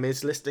 if Graham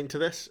is listening to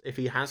this, if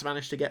he has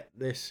managed to get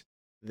this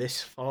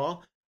far,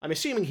 I'm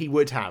assuming he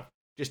would have,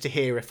 just to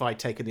hear if I'd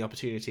taken the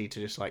opportunity to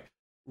just,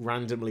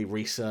 randomly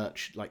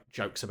research,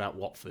 jokes about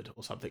Watford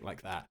or something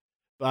like that.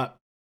 But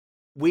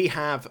we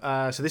have,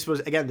 so this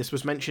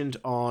was mentioned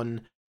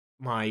on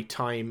my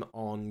time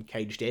on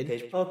Caged In.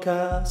 Cage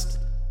Podcast.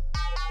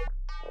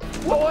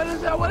 What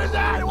is that? What is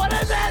that? What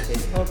is it? Cage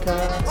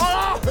Podcast.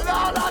 Oh,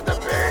 no, not the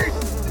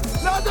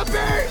beast! Not the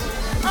beast!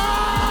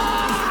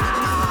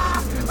 Ah!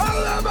 I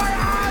love my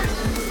eyes!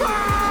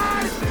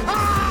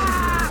 Ah!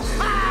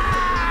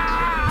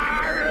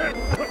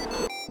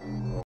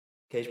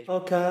 Cage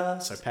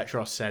Podcast. So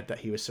Petros said that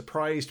he was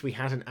surprised we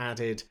hadn't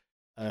added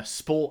a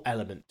sport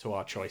element to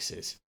our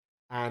choices.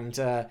 And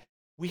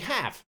we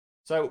have.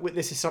 So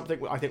this is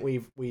something I think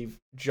we've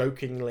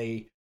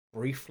jokingly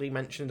briefly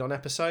mentioned on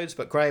episodes,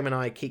 but Graham and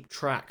I keep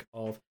track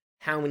of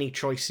how many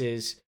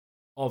choices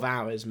of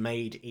ours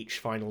made each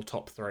final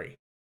top three.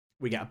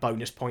 We get a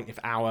bonus point if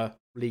our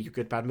League of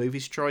Good Bad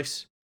Movies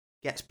choice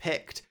gets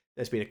picked.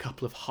 There's been a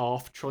couple of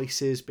half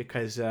choices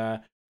because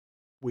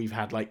we've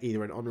had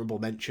either an honourable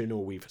mention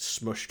or we've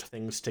smushed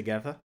things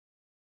together.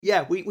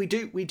 Yeah, we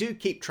do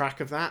keep track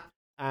of that,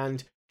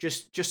 and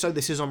just so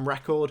this is on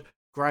record,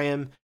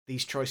 Graham,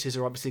 these choices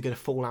are obviously going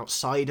to fall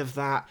outside of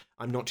that.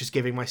 I'm not just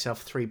giving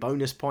myself 3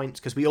 bonus points,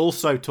 because we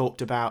also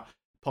talked about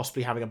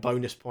possibly having a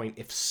bonus point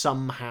if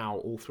somehow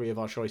all 3 of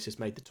our choices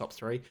made the top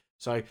 3.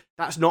 So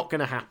that's not going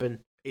to happen.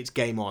 It's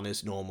game on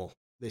as normal.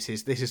 This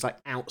is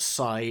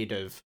outside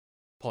of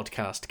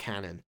podcast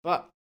canon.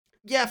 But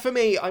yeah, for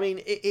me, I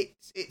mean,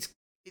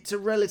 it's a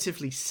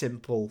relatively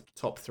simple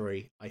top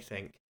 3, I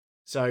think.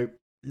 So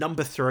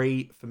number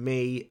 3 for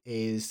me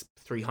is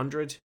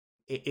 300.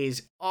 It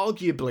is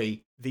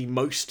arguably the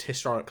most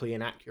historically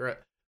inaccurate,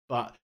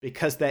 but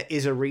because there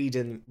is a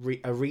reading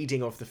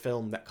of the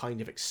film that kind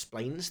of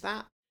explains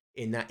that,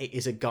 in that it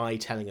is a guy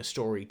telling a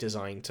story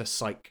designed to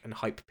psych and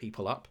hype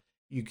people up,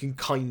 you can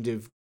kind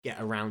of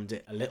get around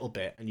it a little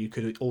bit, and you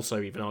could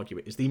also even argue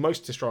it is the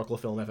most historical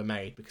film ever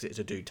made because it's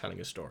a dude telling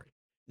a story.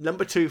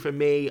 Number 2 for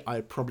me,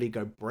 I'd probably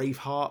go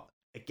Braveheart.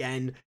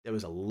 Again, there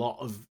was a lot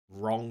of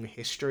wrong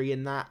history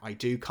in that. I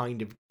do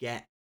kind of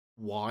get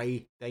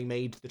why they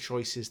made the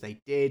choices they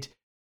did,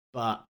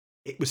 but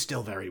it was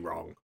still very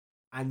wrong.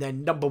 And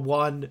then number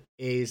 1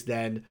 is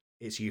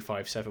it's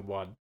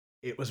U571.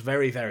 It was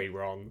very, very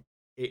wrong.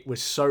 It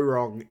was so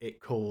wrong it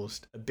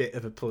caused a bit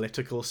of a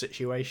political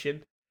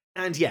situation.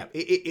 And yeah,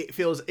 it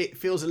feels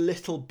a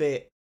little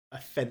bit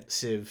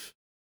offensive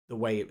the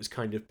way it was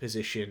kind of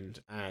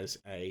positioned as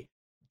a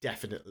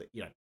definitely,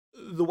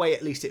 the way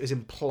at least it was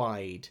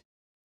implied.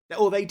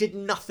 Or they did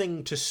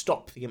nothing to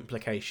stop the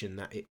implication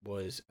that it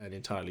was an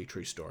entirely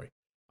true story.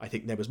 I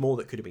think there was more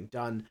that could have been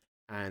done.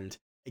 And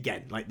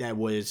again, it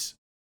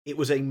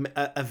was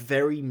a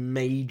very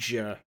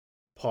major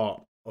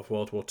part of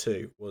World War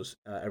II was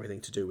everything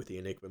to do with the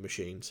Enigma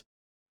machines.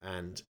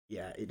 And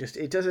yeah,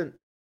 it doesn't...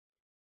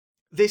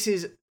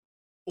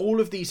 all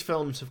of these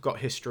films have got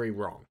history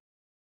wrong.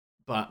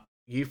 But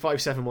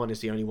U571 is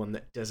the only one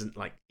that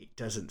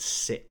doesn't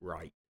sit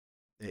right.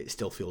 It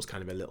still feels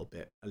kind of a little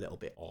bit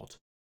odd.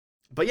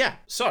 But yeah,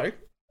 so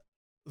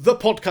the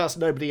podcast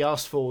nobody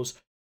asked for's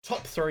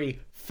top 3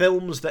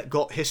 films that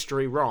got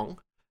history wrong.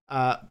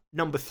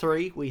 Number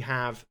 3, we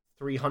have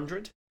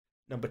 300.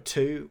 Number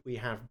 2, we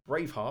have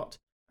Braveheart.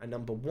 And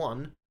number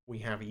 1, we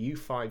have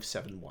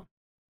U571.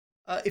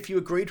 If you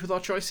agreed with our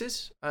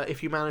choices,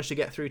 if you managed to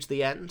get through to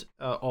the end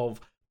of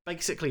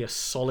basically a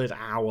solid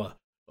hour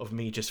of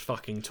me just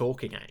fucking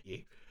talking at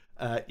you,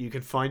 You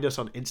can find us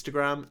on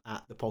Instagram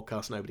at the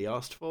podcast nobody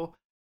asked for.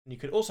 And you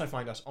can also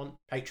find us on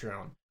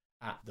Patreon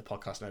at the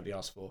podcast nobody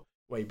asked for,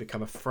 where you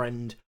become a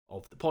friend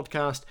of the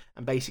podcast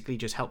and basically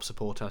just help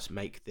support us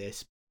make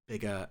this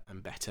bigger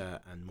and better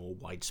and more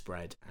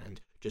widespread and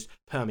just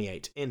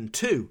permeate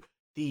into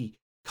the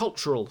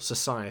cultural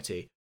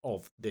society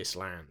of this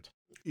land.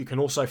 You can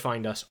also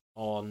find us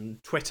on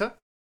Twitter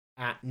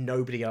at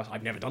nobody else.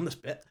 I've never done this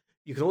bit.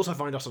 You can also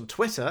find us on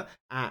Twitter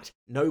at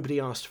nobody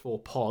asked for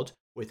pod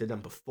with the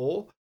number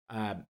 4,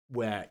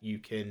 where you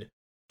can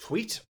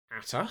tweet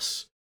at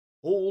us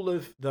all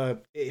of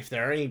if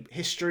there are any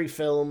history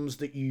films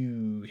that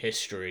you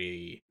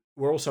history.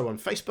 We're also on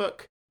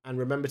Facebook, and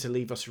remember to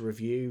leave us a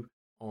review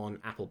on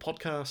Apple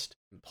Podcast,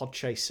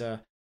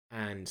 Podchaser,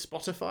 and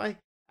Spotify.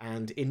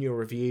 And in your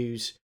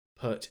reviews,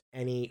 put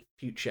any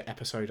future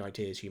episode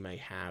ideas you may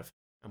have,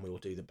 and we will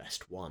do the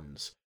best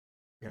ones.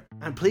 Yeah.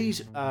 And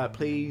please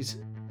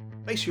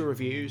base your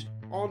reviews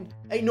on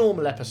a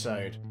normal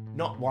episode,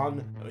 not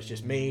one that was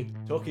just me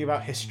talking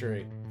about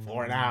history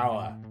for an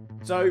hour.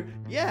 So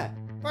yeah,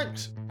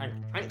 thanks, and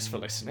thanks for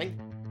listening.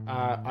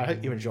 I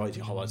hope you enjoyed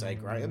your holiday,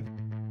 Graham.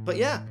 But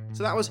yeah,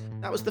 so that was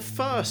the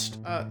first.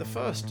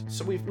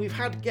 So we've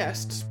had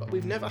guests, but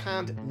we've never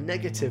had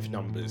negative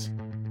numbers.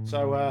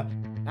 So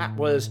that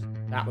was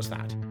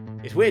that.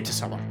 It's weird to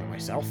sum up by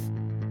myself.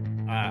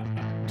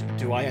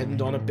 Do I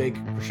end on a big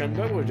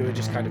crescendo, or do I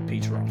just kind of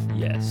peter off?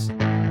 Yes.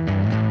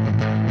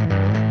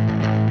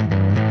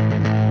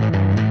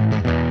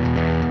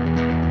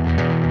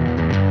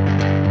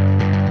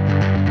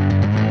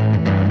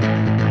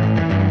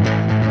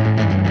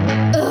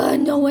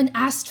 No one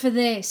asked for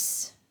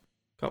this.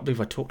 Can't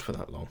believe I talked for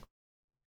that long.